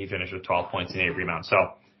 rebounds, and he finished with 12 points and 8 rebounds. So,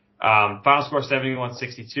 final score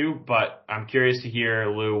 71-62, but I'm curious to hear,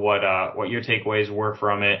 Lou, what your takeaways were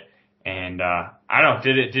from it. And, I don't know,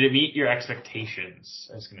 did it meet your expectations?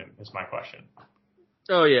 Is my question.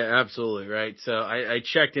 Oh yeah, absolutely. Right. So I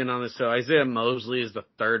checked in on this. So Isaiah Mosley is the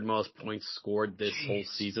 3rd most points scored this whole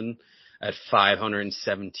season at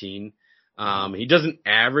 517. He doesn't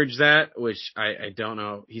average that, which I don't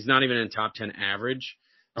know. He's not even in top 10 average.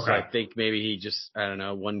 Okay. So I think maybe he just, I don't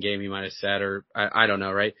know, one game he might have sat, or I don't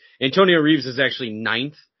know, right? Antonio Reeves is actually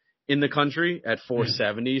 9th in the country at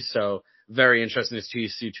 470. So very interesting to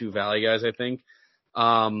see 2 Valley guys, I think.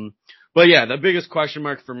 But yeah, the biggest question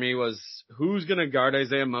mark for me was who's going to guard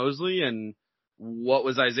Isaiah Mosley, and what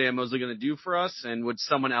was Isaiah Mosley going to do for us, and would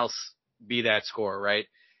someone else be that scorer, right?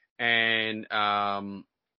 And,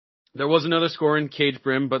 there was another score in Cage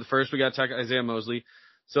Brim, but first we got to talk Isaiah Mosley.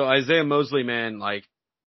 So Isaiah Mosley, man, like,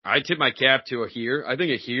 I tip my cap to a here. I think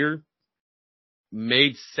a here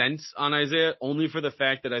made sense on Isaiah only for the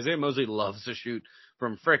fact that Isaiah Mosley loves to shoot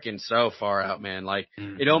from frickin' so far out, man. Like,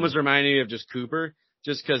 it almost reminded me of just Cooper,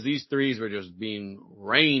 just because these threes were just being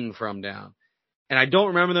rained from down. And I don't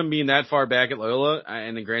remember them being that far back at Loyola.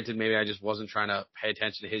 And then granted, maybe I just wasn't trying to pay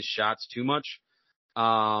attention to his shots too much.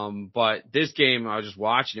 But this game I was just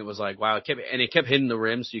watching, it was like, wow, it kept hitting the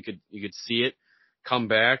rim, so you could see it come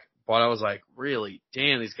back. But I was like, really,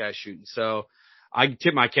 damn, these guys shooting. So I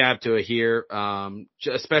tip my cap to it here,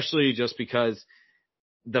 especially just because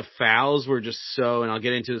the fouls were just so, and I'll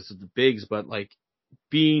get into this with the bigs, but like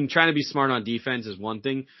trying to be smart on defense is one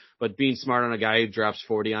thing, but being smart on a guy who drops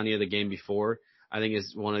 40 on you the game before, I think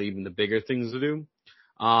is one of even the bigger things to do.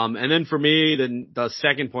 And then for me, the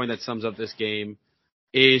second point that sums up this game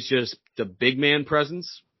is just the big man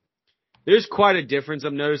presence. There's quite a difference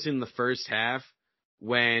I'm noticing in the first half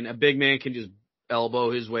when a big man can just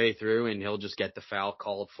elbow his way through and he'll just get the foul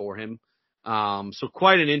called for him. So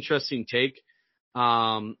quite an interesting take.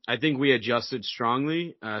 I think we adjusted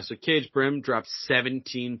strongly. So Cage Brim dropped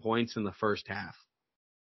 17 points in the first half,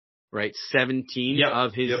 right? 17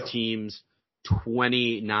 of his team's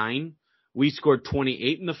 29. We scored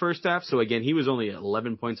 28 in the first half. So again, he was only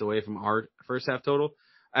 11 points away from our first half total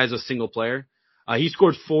as a single player. He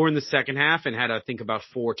scored 4 in the second half and had, I think, about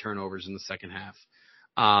 4 turnovers in the second half.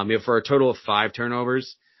 For a total of 5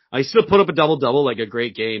 turnovers. He still put up a double-double, like a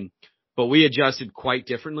great game, but we adjusted quite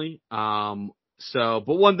differently. But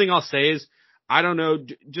one thing I'll say is, I don't know,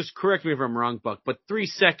 just correct me if I'm wrong, Buck, but 3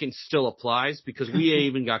 seconds still applies because we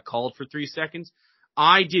even got called for 3 seconds.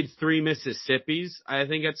 I did 3 Mississippis, I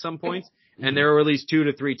think, at some points, and there were at least 2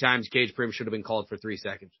 to 3 times Cage Prim should have been called for 3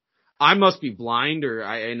 seconds. I must be blind,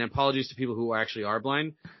 and apologies to people who actually are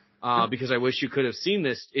blind, because I wish you could have seen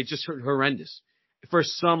this. It's just horrendous. For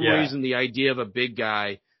some reason, the idea of a big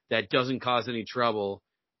guy that doesn't cause any trouble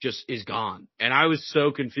just is gone. And I was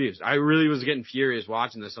so confused. I really was getting furious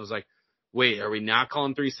watching this. I was like, wait, are we not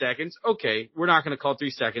calling 3 seconds? Okay, we're not going to call 3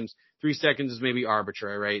 seconds. 3 seconds is maybe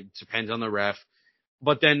arbitrary, right? It depends on the ref.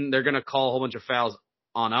 But then they're going to call a whole bunch of fouls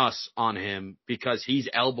on him because he's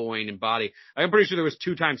elbowing and body. I'm pretty sure there was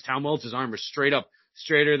 2 times Tom Welch's arm was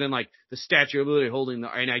straighter than like the Statue of Liberty holding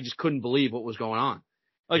and I just couldn't believe what was going on.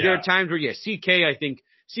 Like there are times where, CK, I think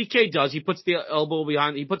CK does. He puts the elbow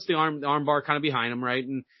behind, he puts the arm bar kind of behind him, right?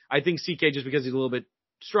 And I think CK, just because he's a little bit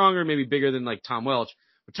stronger, maybe bigger than like Tom Welch,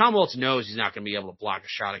 but Tom Welch knows he's not going to be able to block a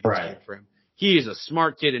shot against him. He is a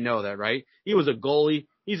smart kid to know that, right? He was a goalie.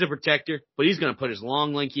 He's a protector, but he's going to put his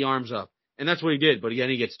long, lanky arms up. And that's what he did, but again,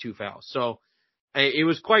 he gets 2 fouls. So it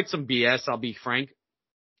was quite some BS, I'll be frank,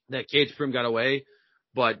 that Cage Prim got away.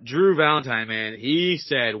 But Drew Valentine, man, he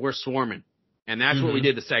said, we're swarming. And that's what we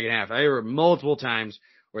did the second half. There were multiple times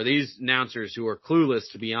where these announcers who are clueless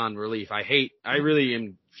to beyond relief, I really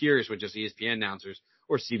am furious with just ESPN announcers,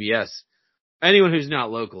 or CBS. Anyone who's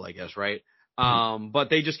not local, I guess, right? But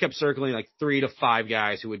they just kept circling like 3 to 5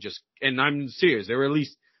 guys who would just, and I'm serious, there were at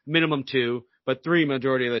least minimum 2, but 3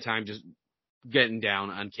 majority of the time just getting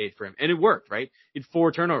down on Cade Prim. And it worked, right? He had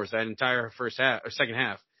 4 turnovers that entire first half or second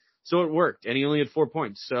half. So it worked, and he only had 4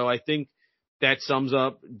 points. So I think that sums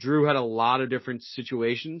up. Drew had a lot of different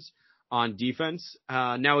situations on defense.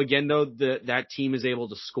 Now again, though, that team is able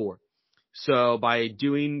to score. So by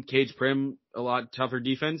doing Cade Prim a lot tougher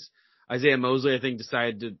defense, Isaiah Mosley, I think,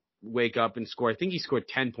 decided to wake up and score. I think he scored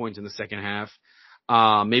 10 points in the second half,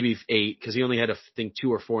 maybe 8, because he only had, 2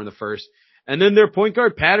 or 4 in the first. And then their point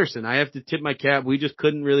guard, Patterson, I have to tip my cap. We just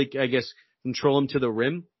couldn't really, I guess, control him to the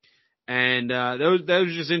rim. And that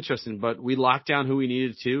was just interesting. But we locked down who we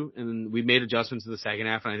needed to, and we made adjustments in the second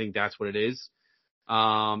half, and I think that's what it is.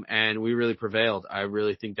 And we really prevailed. I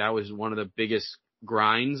really think that was one of the biggest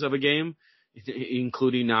grinds of a game,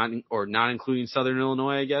 including not including Southern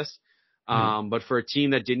Illinois, I guess. But for a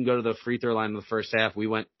team that didn't go to the free throw line in the first half, we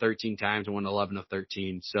went 13 times and won 11 of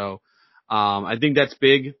 13. So, I think that's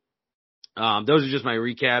big. Those are just my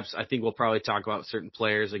recaps. I think we'll probably talk about certain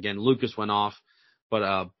players. Again, Lucas went off,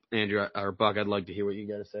 but, Andrew or Buck, I'd like to hear what you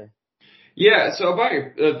got to say. Yeah, so about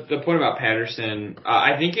the point about Patterson,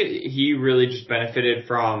 I think he really just benefited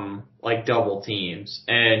from like double teams,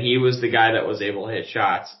 and he was the guy that was able to hit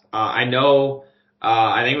shots. I know,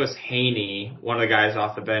 I think it was Haney, one of the guys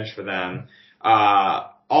off the bench for them.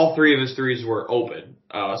 All 3 of his threes were open,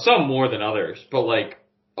 some more than others, but like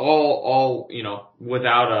all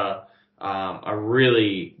without a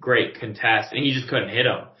really great contest, and he just couldn't hit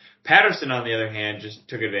them. Patterson, on the other hand, just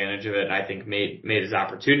took advantage of it and I think made his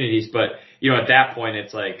opportunities. But, at that point,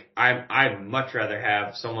 it's like, I'd much rather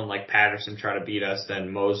have someone like Patterson try to beat us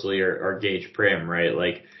than Mosley or Gage Prim, right?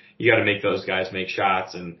 Like, you gotta make those guys make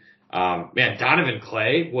shots. And, man, Donovan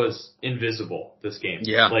Clay was invisible this game.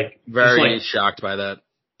 Yeah. Like, very shocked by that.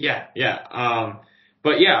 Yeah.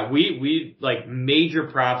 But yeah, we like major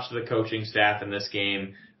props to the coaching staff in this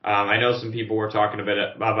game. I know some people were talking about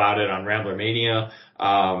it on Rambler Mania,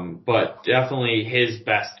 but definitely his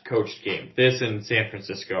best coached game. This and San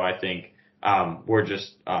Francisco, I think, were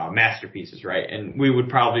just masterpieces, right? And we would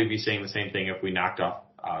probably be saying the same thing if we knocked off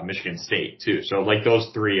Michigan State too. So like those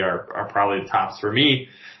 3 are probably the tops for me.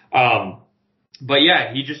 But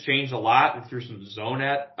yeah, he just changed a lot and threw some zone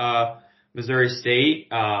at Missouri State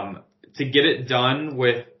to get it done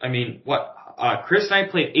with. I mean, Chris Knight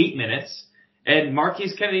played 8 minutes. And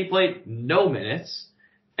Marquise Kennedy played no minutes,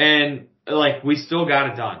 and like we still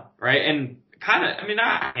got it done, right? And kind of, I mean,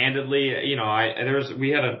 not handedly, we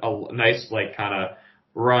had a nice like kind of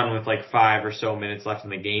run with like 5 or so minutes left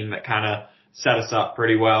in the game that kind of set us up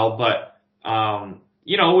pretty well. But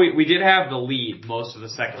we did have the lead most of the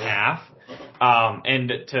second half,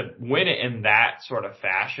 and to win it in that sort of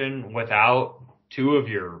fashion without 2 of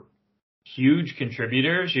your huge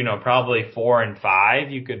contributors, probably 4 and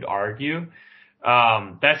 5, you could argue.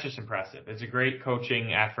 That's just impressive. It's a great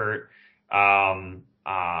coaching effort,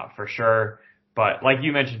 for sure. But like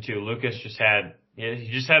you mentioned too, Lucas just had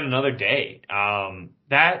another day.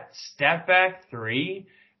 That step back 3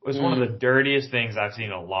 was one of the dirtiest things I've seen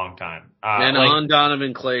in a long time. And on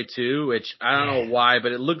Donovan Clay too, which I don't know why,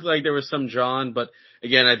 but it looked like there was some drawing. But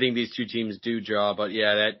again, I think these 2 teams do draw. But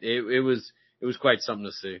yeah, it was quite something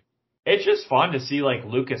to see. It's just fun to see like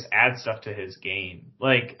Lucas add stuff to his game.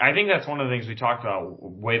 Like I think that's one of the things we talked about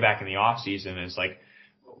way back in the off season is like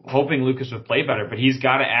hoping Lucas would play better, but he's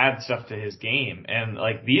got to add stuff to his game. And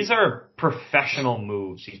like these are professional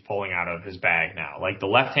moves he's pulling out of his bag now. Like the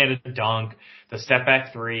left-handed dunk, the step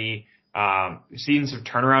back 3, seeing some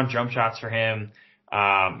turnaround jump shots for him.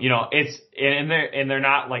 They're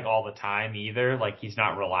not like all the time either. Like he's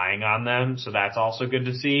not relying on them, so that's also good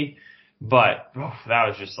to see. But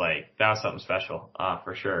that was something special,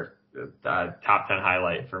 for sure. Top 10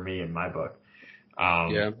 highlight for me in my book.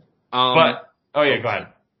 Go ahead.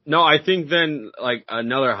 No, I think then like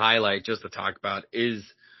another highlight just to talk about is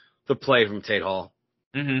the play from Tate Hall.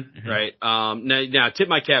 Mm-hmm. Right. Now tip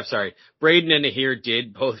my cap. Sorry. Braden and Nahir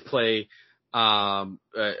did both play,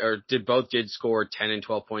 did score 10 and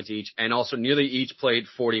 12 points each, and also nearly each played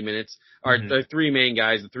 40 minutes. The 3 main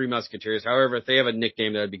guys, the 3 Musketeers. However, if they have a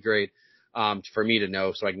nickname, that'd be great. For me to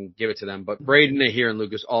know so I can give it to them. But Braden, Nahir, and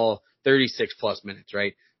Lucas all 36 plus minutes,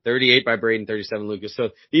 right? 38 by Braden, 37 Lucas.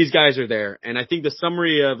 So these guys are there. And I think the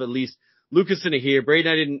summary of at least Lucas and Nahir,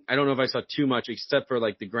 Braden, I don't know if I saw too much except for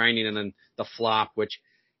like the grinding and then the flop, which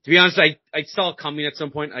to be honest, I saw it coming at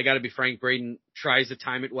some point. I got to be frank. Braden tries to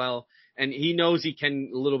time it well and he knows he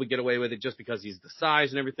can a little bit get away with it just because he's the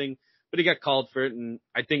size and everything, but he got called for it. And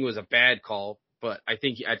I think it was a bad call but I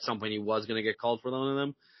think at some point he was going to get called for one of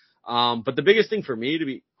them. But the biggest thing for me, to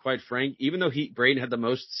be quite frank, even though Braden had the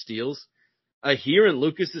most steals, here in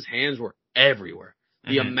Lucas's hands were everywhere.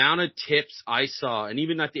 The amount of tips I saw, and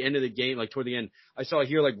even at the end of the game, like toward the end, I saw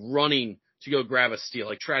here like running to go grab a steal,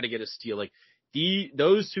 like try to get a steal. Like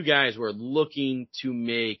those two guys were looking to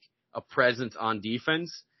make a presence on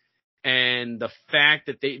defense, and the fact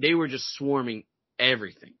that they were just swarming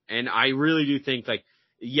everything. And I really do think, like,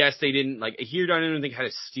 yes, they didn't, like, here I don't even think had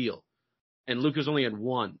a steal, and Lucas only had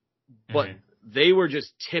one, but they were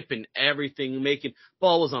just tipping everything, making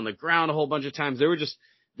ball was on the ground a whole bunch of times.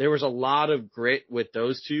 There was a lot of grit with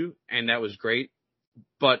those two, and that was great.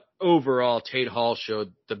 But overall, Tate Hall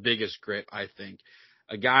showed the biggest grit, I think.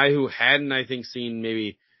 A guy who hadn't, I think, seen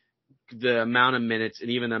maybe the amount of minutes and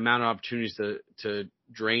even the amount of opportunities to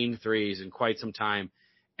drain threes in quite some time.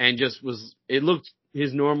 And it looked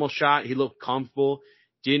his normal shot. He looked comfortable.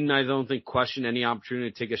 I don't think, question any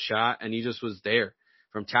opportunity to take a shot. And he just was there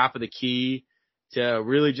from top of the key to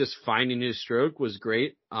really just finding his stroke was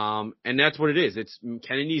great. And that's what it is. It's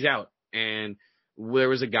Kennedy's out, and there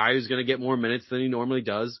was a guy who's going to get more minutes than he normally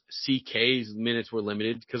does. CK's minutes were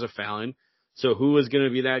limited because of fouling. So who was going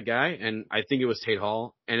to be that guy? And I think it was Tate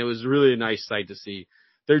Hall, and it was really a nice sight to see.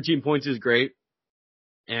 13 points is great.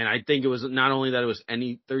 And I think it was not only that it was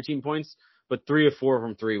any 13 points, but 3 or 4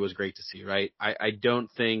 from 3 was great to see, right? I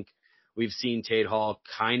don't think we've seen Tate Hall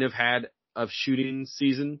kind of had a shooting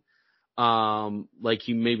season like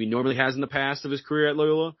he maybe normally has in the past of his career at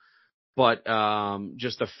Loyola. But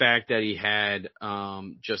just the fact that he had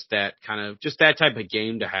just that type of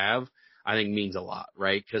game to have, I think means a lot,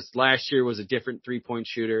 right? Because last year was a different 3-point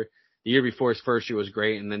shooter. The year before, his first year was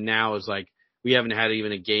great, and then now is like we haven't had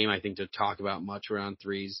even a game, I think, to talk about much around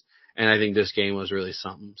threes. And I think this game was really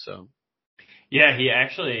something. So, yeah, he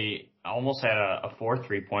actually almost had a 4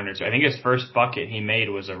 3-pointer. So I think his first bucket he made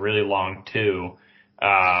was a really long 2.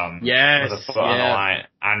 Yes, with a foot on the line,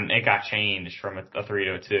 and it got changed from a 3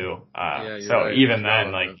 to a 2. So right. even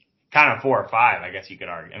then, like, kind of 4 or 5, I guess you could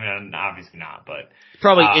argue. I mean, obviously not, but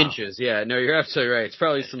probably inches. Yeah, no, you're absolutely right. It's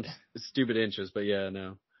probably some stupid inches, but yeah,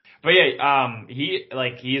 no. But yeah,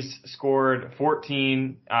 he's scored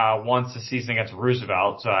 14 once this season against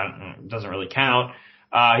Roosevelt, so it doesn't really count.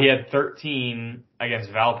 He had 13 against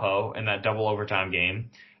Valpo in that double overtime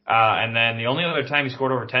game. And then the only other time he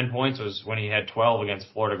scored over 10 points was when he had 12 against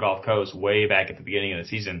Florida Gulf Coast way back at the beginning of the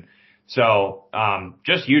season. So,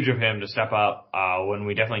 just huge of him to step up, when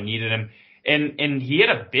we definitely needed him. And he hit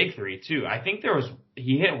a big 3 too. I think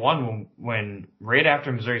he hit one when right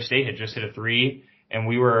after Missouri State had just hit a 3 and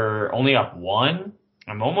we were only up 1.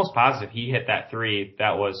 I'm almost positive he hit that 3.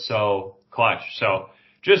 That was so clutch. So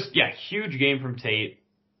just, yeah, huge game from Tate.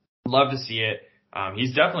 Love to see it.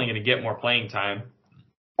 He's definitely going to get more playing time,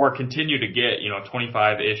 or continue to get,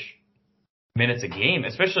 25-ish minutes a game.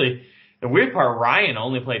 Especially the weird part, Ryan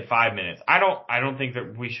only played 5 minutes. I don't think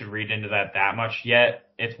that we should read into that much yet.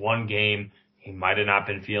 It's one game. He might have not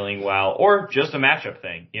been feeling well, or just a matchup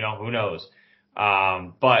thing. Who knows?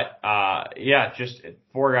 Yeah, just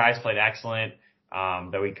 4 guys played excellent,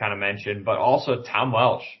 that we kind of mentioned, but also Tom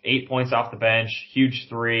Welch, 8 points off the bench, huge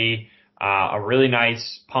 3, a really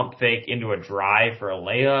nice pump fake into a drive for a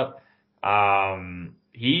layup.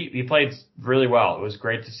 He played really well. It was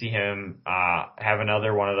great to see him have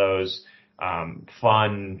another one of those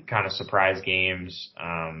fun kind of surprise games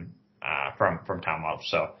from Tom Welch.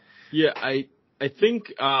 So yeah, I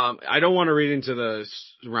think I don't want to read into the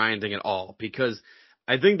Ryan thing at all, because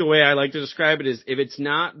I think the way I like to describe it is if it's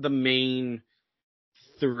not the main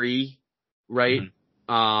 3, right?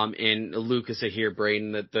 And Lucas here,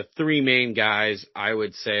 Braden, the 3 main guys I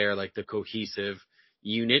would say are like the cohesive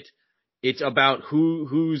unit. It's about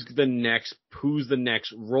who's the next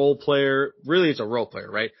role player. Really, it's a role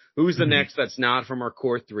player, right? Who's the next that's not from our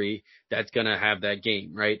core 3 that's going to have that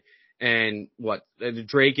game, right? And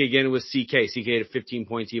Drake again was CK. CK had 15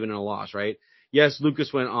 points even in a loss, right? Yes,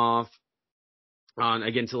 Lucas went off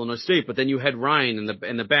against Illinois State, but then you had Ryan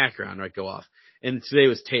in the background, right, go off. And today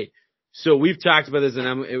was Tate. So we've talked about this,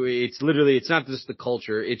 and it's not just the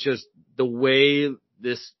culture. It's just the way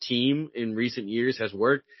this team in recent years has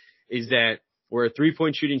worked is that we're a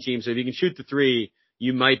 3-point shooting team. So if you can shoot the 3,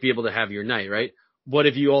 you might be able to have your night, right? But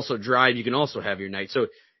if you also drive, you can also have your night. So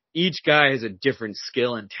each guy has a different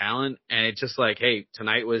skill and talent, and it's just like, hey,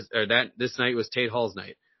 this night was Tate Hall's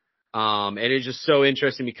night. And it's just so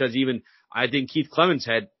interesting because even I think Keith Clemens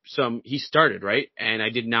he started, right? And I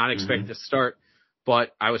did not expect to start,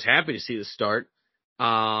 but I was happy to see the start.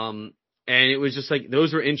 And it was just like,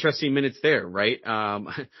 those were interesting minutes there, right?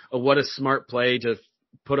 What a smart play to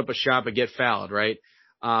put up a shot but get fouled, right?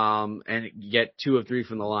 and get 2 of 3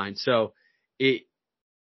 from the line. So it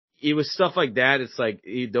was stuff like that. It's like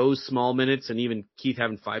those small minutes and even Keith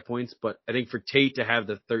having 5 points. But I think for Tate to have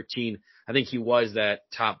the 13, I think he was that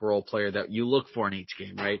top role player that you look for in each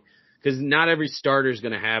game, right? Because not every starter is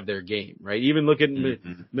going to have their game, right? Even look at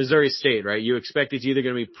Missouri State, right? You expect it's either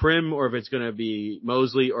going to be Prim or if it's going to be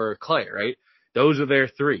Mosley or Clay, right? Those are their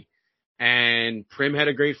 3. And Prim had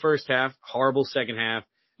a great first half, horrible second half.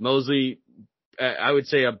 Mosley, I would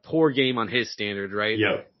say a poor game on his standard, right?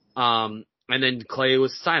 Yep. And then Clay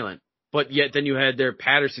was silent. But yet then you had their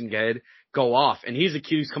Patterson guy go off. And he's a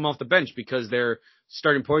kid who's come off the bench because their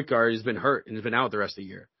starting point guard has been hurt and has been out the rest of the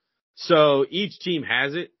year. So each team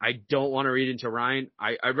has it. I don't want to read into Ryan.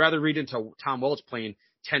 I'd rather read into Tom Welch playing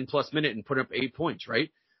 10+ minutes and putting up 8 points, right?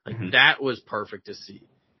 Like that was perfect to see.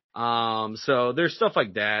 So there's stuff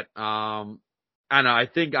like that. I don't know. I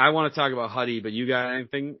think I want to talk about Huddy, but you got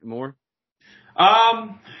anything more?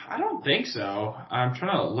 I don't think so. I'm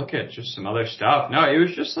trying to look at just some other stuff. No, it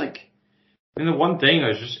was just like, I mean, the one thing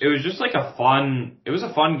it was just like a fun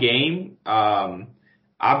game.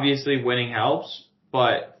 Obviously winning helps,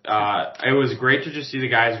 but, it was great to just see the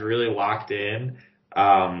guys really locked in.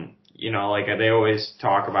 Like they always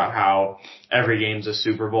talk about how every game's a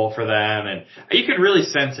Super Bowl for them, and you could really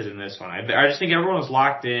sense it in this one. I just think everyone was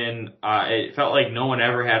locked in. It felt like no one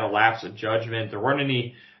ever had a lapse of judgment. There weren't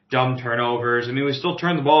any dumb turnovers. I mean, we still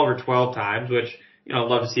turned the ball over 12 times, which, I'd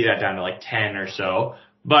love to see that down to like 10 or so.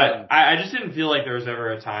 But I just didn't feel like there was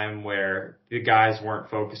ever a time where the guys weren't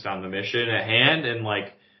focused on the mission at hand and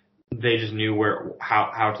like they just knew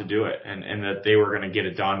how to do it and that they were going to get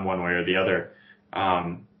it done one way or the other.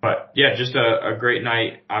 But yeah, just a great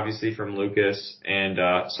night, obviously, from Lucas, and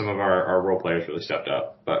some of our role players really stepped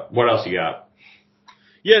up. But what else you got?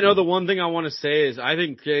 Yeah, no, the one thing I want to say is I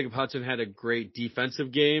think Jacob Hudson had a great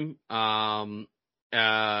defensive game. Here's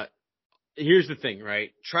the thing,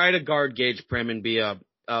 right? Try to guard Gage Prim and be a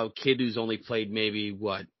kid who's only played maybe,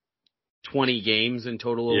 20 games in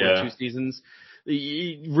total over 2 seasons.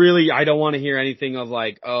 Really, I don't want to hear anything of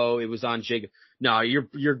like, oh, it was on Jacob. No,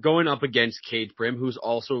 you're going up against Cade Prim, who's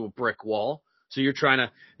also a brick wall. So you're trying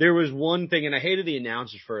to, there was one thing, and I hated the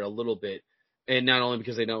announcers for it a little bit. And not only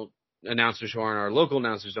because announcers who aren't our local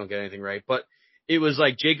announcers don't get anything right, but it was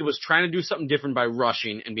like Jacob was trying to do something different by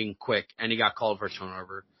rushing and being quick, and he got called for a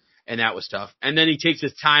turnover, and that was tough. And then he takes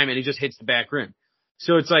his time and he just hits the back rim.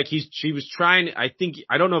 So it's like he was trying, I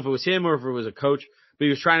don't know if it was him or if it was a coach, but he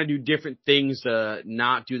was trying to do different things to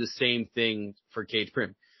not do the same thing for Cade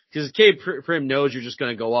Prim. Because Cade Prim knows you're just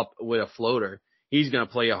going to go up with a floater. He's going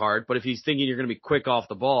to play you hard. But if he's thinking you're going to be quick off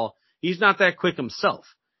the ball, he's not that quick himself.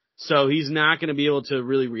 So he's not going to be able to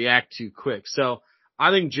really react too quick. So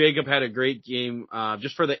I think Jacob had a great game,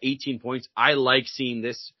 just for the 18 points. I like seeing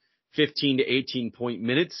this 15 to 18 point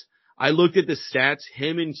minutes. I looked at the stats.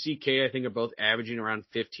 Him and CK, I think, are both averaging around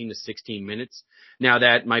 15 to 16 minutes. Now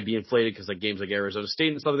that might be inflated because like games like Arizona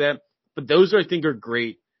State and stuff like that. But those I think are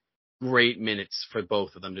great minutes for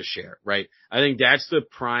both of them to share, right? I think that's the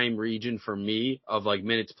prime region for me of like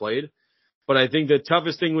minutes played. But I think the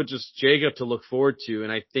toughest thing with just Jacob to look forward to,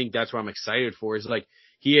 and I think that's what I'm excited for, is like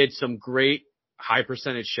he had some great high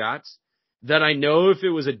percentage shots that I know if it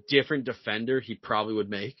was a different defender, he probably would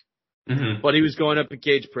make. Mm-hmm. But he was going up at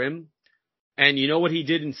Gage Prim. And you know what he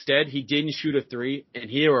did instead? He didn't shoot a 3. And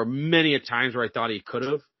here were many a times where I thought he could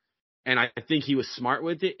have. And I think he was smart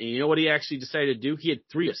with it. And you know what he actually decided to do? He had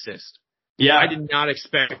 3 assists. Yeah. I did not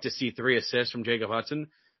expect to see 3 assists from Jacob Hudson.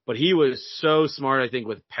 But he was so smart, I think,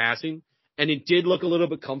 with passing. And it did look a little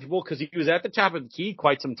bit comfortable because he was at the top of the key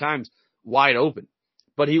quite some times wide open.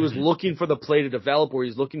 But he was looking for the play to develop where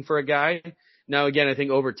he's looking for a guy. Now, again, I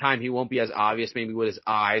think over time he won't be as obvious maybe with his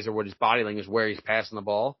eyes or with his body language where he's passing the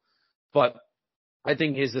ball. But I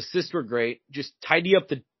think his assists were great. Just tidy up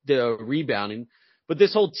the rebounding. But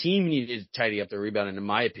this whole team needed to tidy up the rebounding, in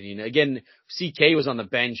my opinion. Again, CK was on the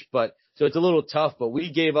bench, but so it's a little tough. But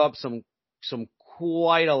we gave up some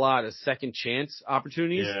quite a lot of second chance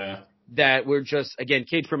opportunities that were just, again,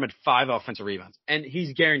 Cade Prim had 5 offensive rebounds. And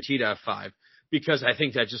he's guaranteed to have 5 because I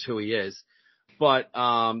think that's just who he is. But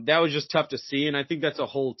that was just tough to see, and I think that's a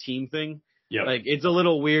whole team thing. Yep. Like, it's a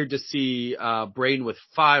little weird to see Braden with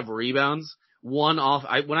 5 rebounds. When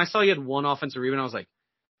I saw he had 1 offensive rebound, I was like,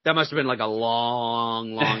 that must have been like a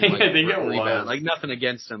long like, rebound. Like, nothing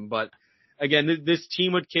against him. But, again, this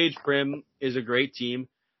team with Cade Prim is a great team.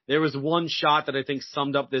 There was one shot that I think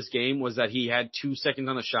summed up this game was that he had 2 seconds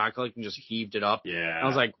on the shot clock and just heaved it up. Yeah. And I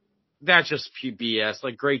was like, that's just BS.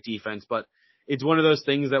 Like, great defense, but it's one of those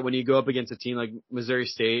things that when you go up against a team like Missouri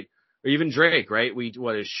State or even Drake, right?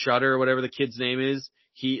 What is Shutter, whatever the kid's name is,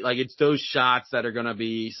 it's those shots that are going to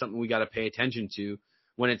be something we got to pay attention to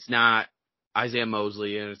when it's not Isaiah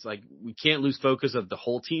Mosley. And it's like, we can't lose focus of the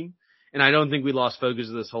whole team. And I don't think we lost focus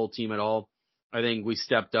of this whole team at all. I think we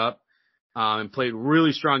stepped up, and played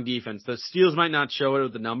really strong defense. The steals might not show it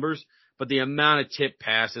with the numbers, but the amount of tip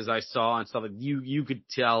passes I saw and stuff, like you could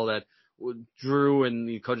tell that Drew and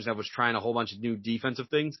the coaching staff was trying a whole bunch of new defensive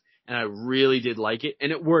things. And I really did like it.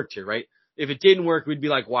 And it worked here, right? If it didn't work, we'd be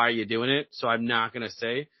like, why are you doing it? So I'm not going to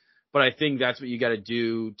say, but I think that's what you got to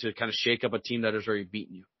do to kind of shake up a team that has already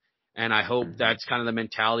beaten you. And I hope that's kind of the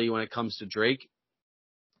mentality when it comes to Drake,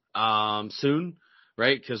 soon,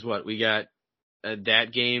 right? Cause we got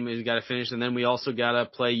that game is got to finish. And then we also got to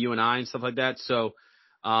play UNI and stuff like that. So,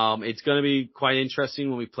 it's going to be quite interesting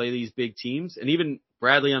when we play these big teams, and even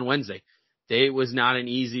Bradley on Wednesday. It was not an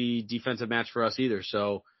easy defensive match for us either.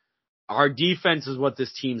 So our defense is what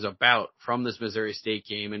this team's about from this Missouri State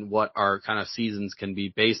game and what our kind of seasons can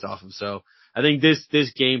be based off of. So I think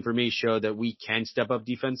this game for me showed that we can step up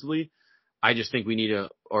defensively. I just think we need to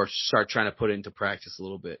start trying to put it into practice a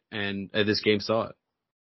little bit. And this game saw it.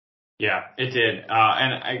 Yeah, it did.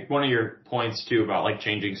 One of your points too about like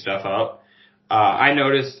changing stuff up. I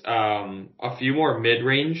noticed a few more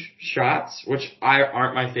mid-range shots, which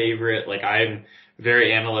aren't my favorite. Like, I'm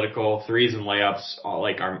very analytical. Threes and layups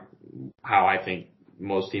are how I think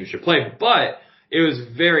most teams should play. But it was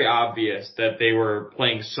very obvious that they were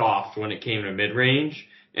playing soft when it came to mid-range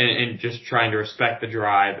and just trying to respect the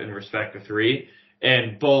drive and respect the three.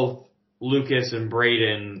 And both Lucas and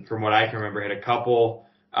Braden, from what I can remember, hit a couple.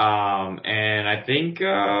 And I think,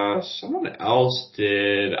 someone else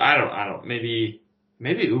did. I don't, maybe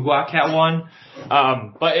Uguak had one.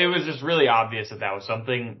 But it was just really obvious that was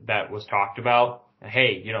something that was talked about.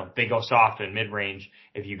 Hey, they go soft in mid-range.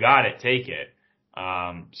 If you got it, take it.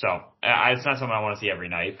 So it's not something I want to see every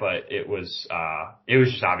night, but it was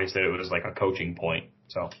just obvious that it was like a coaching point.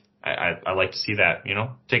 So I like to see that,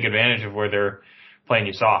 take advantage of where they're playing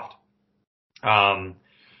you soft.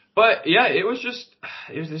 But yeah,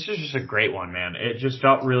 this is just a great one, man. It just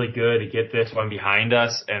felt really good to get this one behind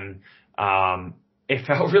us. And, it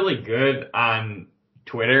felt really good on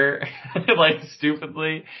Twitter, like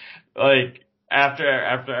stupidly, like after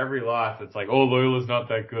every loss, it's like, oh, Loyola's not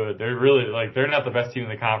that good. They're really they're not the best team in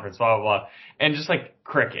the conference, blah, blah, blah. And just like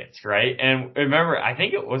crickets, right? And remember, I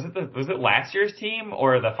think was it last year's team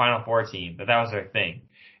or the Final Four team that was their thing?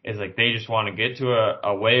 Is like, they just want to get to a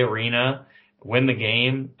away arena, win the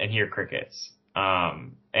game, and hear crickets.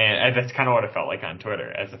 And that's kind of what it felt like on Twitter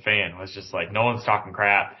as a fan. It was just like, no one's talking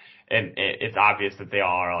crap. And it's obvious that they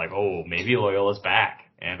all are like, oh, maybe Loyola's back.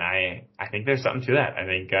 And I think there's something to that. I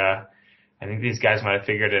think these guys might have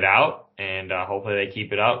figured it out, and hopefully they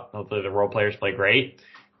keep it up. Hopefully the role players play great.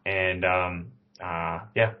 And I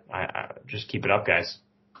just keep it up, guys.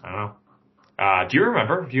 I don't know. Do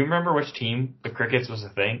you remember which team the crickets was a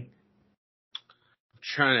thing?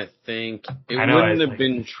 Trying to think. It wouldn't have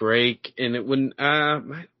been Drake, and it wouldn't.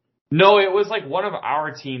 No, it was like one of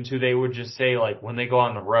our teams who they would just say, like, when they go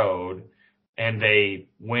on the road and they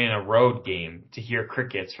win a road game, to hear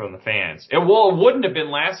crickets from the fans. It wouldn't have been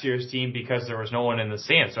last year's team because there was no one in the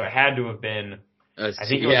stands, so it had to have been. I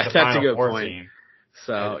think it was the Final Four team.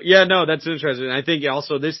 So yeah, no, that's interesting. I think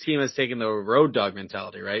also this team has taken the road dog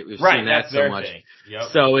mentality, right? We've seen that so much. Yep.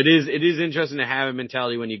 So it is interesting to have a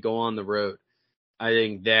mentality when you go on the road. I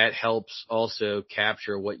think that helps also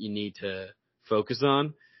capture what you need to focus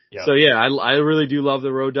on. Yep. So yeah, I really do love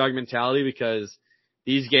the road dog mentality, because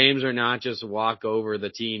these games are not just walk over the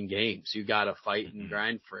team games. You got to fight and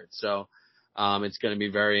grind for it. So, it's going to be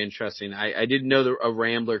very interesting. I didn't know that a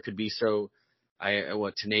Rambler could be so,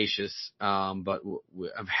 tenacious. But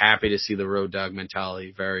I'm happy to see the road dog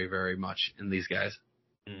mentality very, very much in these guys.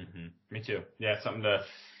 Mm-hmm. Me too. Yeah, something to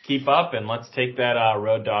keep up, and let's take that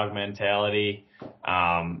road dog mentality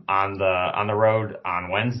on the road on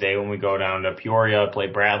Wednesday when we go down to Peoria, play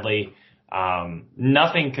Bradley.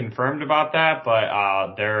 Nothing confirmed about that,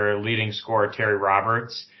 but their leading scorer, Terry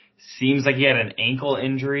Roberts, seems like he had an ankle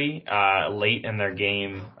injury late in their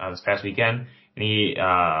game this past weekend. And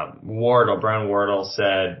Brian Wardle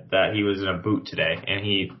said that he was in a boot today, and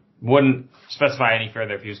he wouldn't specify any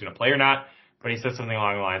further if he was going to play or not. But he said something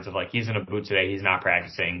along the lines of, like, he's in a boot today, he's not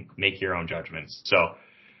practicing, make your own judgments. So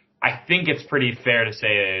I think it's pretty fair to say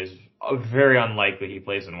it is very unlikely he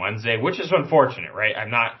plays on Wednesday, which is unfortunate, right?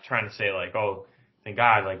 I'm not trying to say, like, oh, thank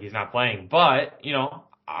God, like, he's not playing. But,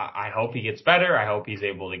 I hope he gets better. I hope he's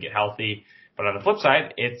able to get healthy. But on the flip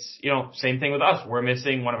side, it's, same thing with us. We're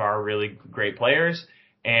missing one of our really great players,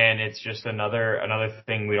 and it's just another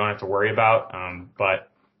thing we don't have to worry about.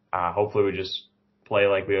 But hopefully we just play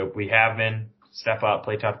like we have been step up,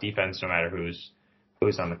 play tough defense no matter who's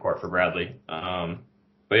on the court for Bradley.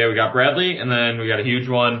 But yeah, we got Bradley, and then we got a huge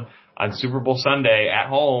one on Super Bowl Sunday at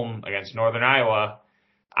home against Northern Iowa.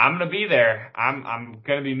 I'm gonna be there. I'm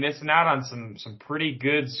gonna be missing out on some pretty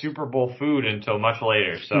good Super Bowl food until much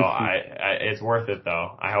later. So it's worth it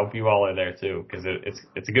though. I hope you all are there too, because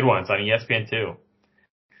it's a good one. It's on ESPN too.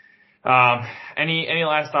 Any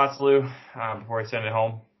last thoughts, Lou, before we send it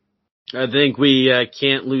home? I think we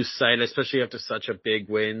can't lose sight, especially after such a big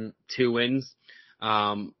win, 2 wins.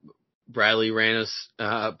 Bradley ran us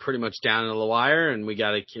pretty much down to the wire, and we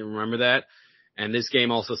got to remember that. And this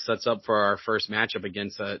game also sets up for our first matchup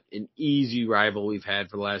against an easy rival we've had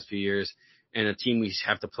for the last few years, and a team we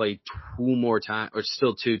have to play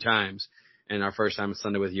 2 times, and our first time is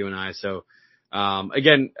Sunday with UNI. So,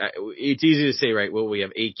 again, it's easy to say, right? Well, we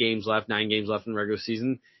have 9 games left in the regular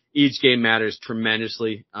season. Each game matters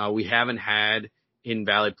tremendously. We haven't had in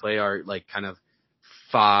Valley play our kind of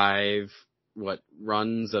 5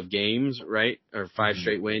 runs of games, right? Or 5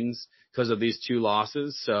 straight wins because of these 2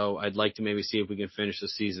 losses. So I'd like to maybe see if we can finish the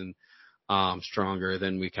season stronger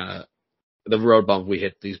than the road bump we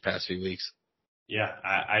hit these past few weeks. Yeah,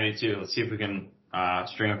 I do too. Let's see if we can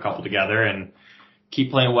string a couple together and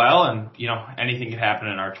keep playing well. And anything can happen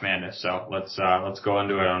in Arch Madness. So let's go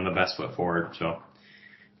into it on the best foot forward. So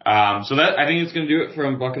that, I think it's going to do it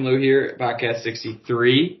from Buck and Lou here at Podcast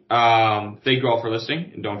 63. Thank you all for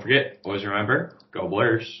listening. And don't forget, always remember, go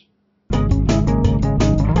Blurs.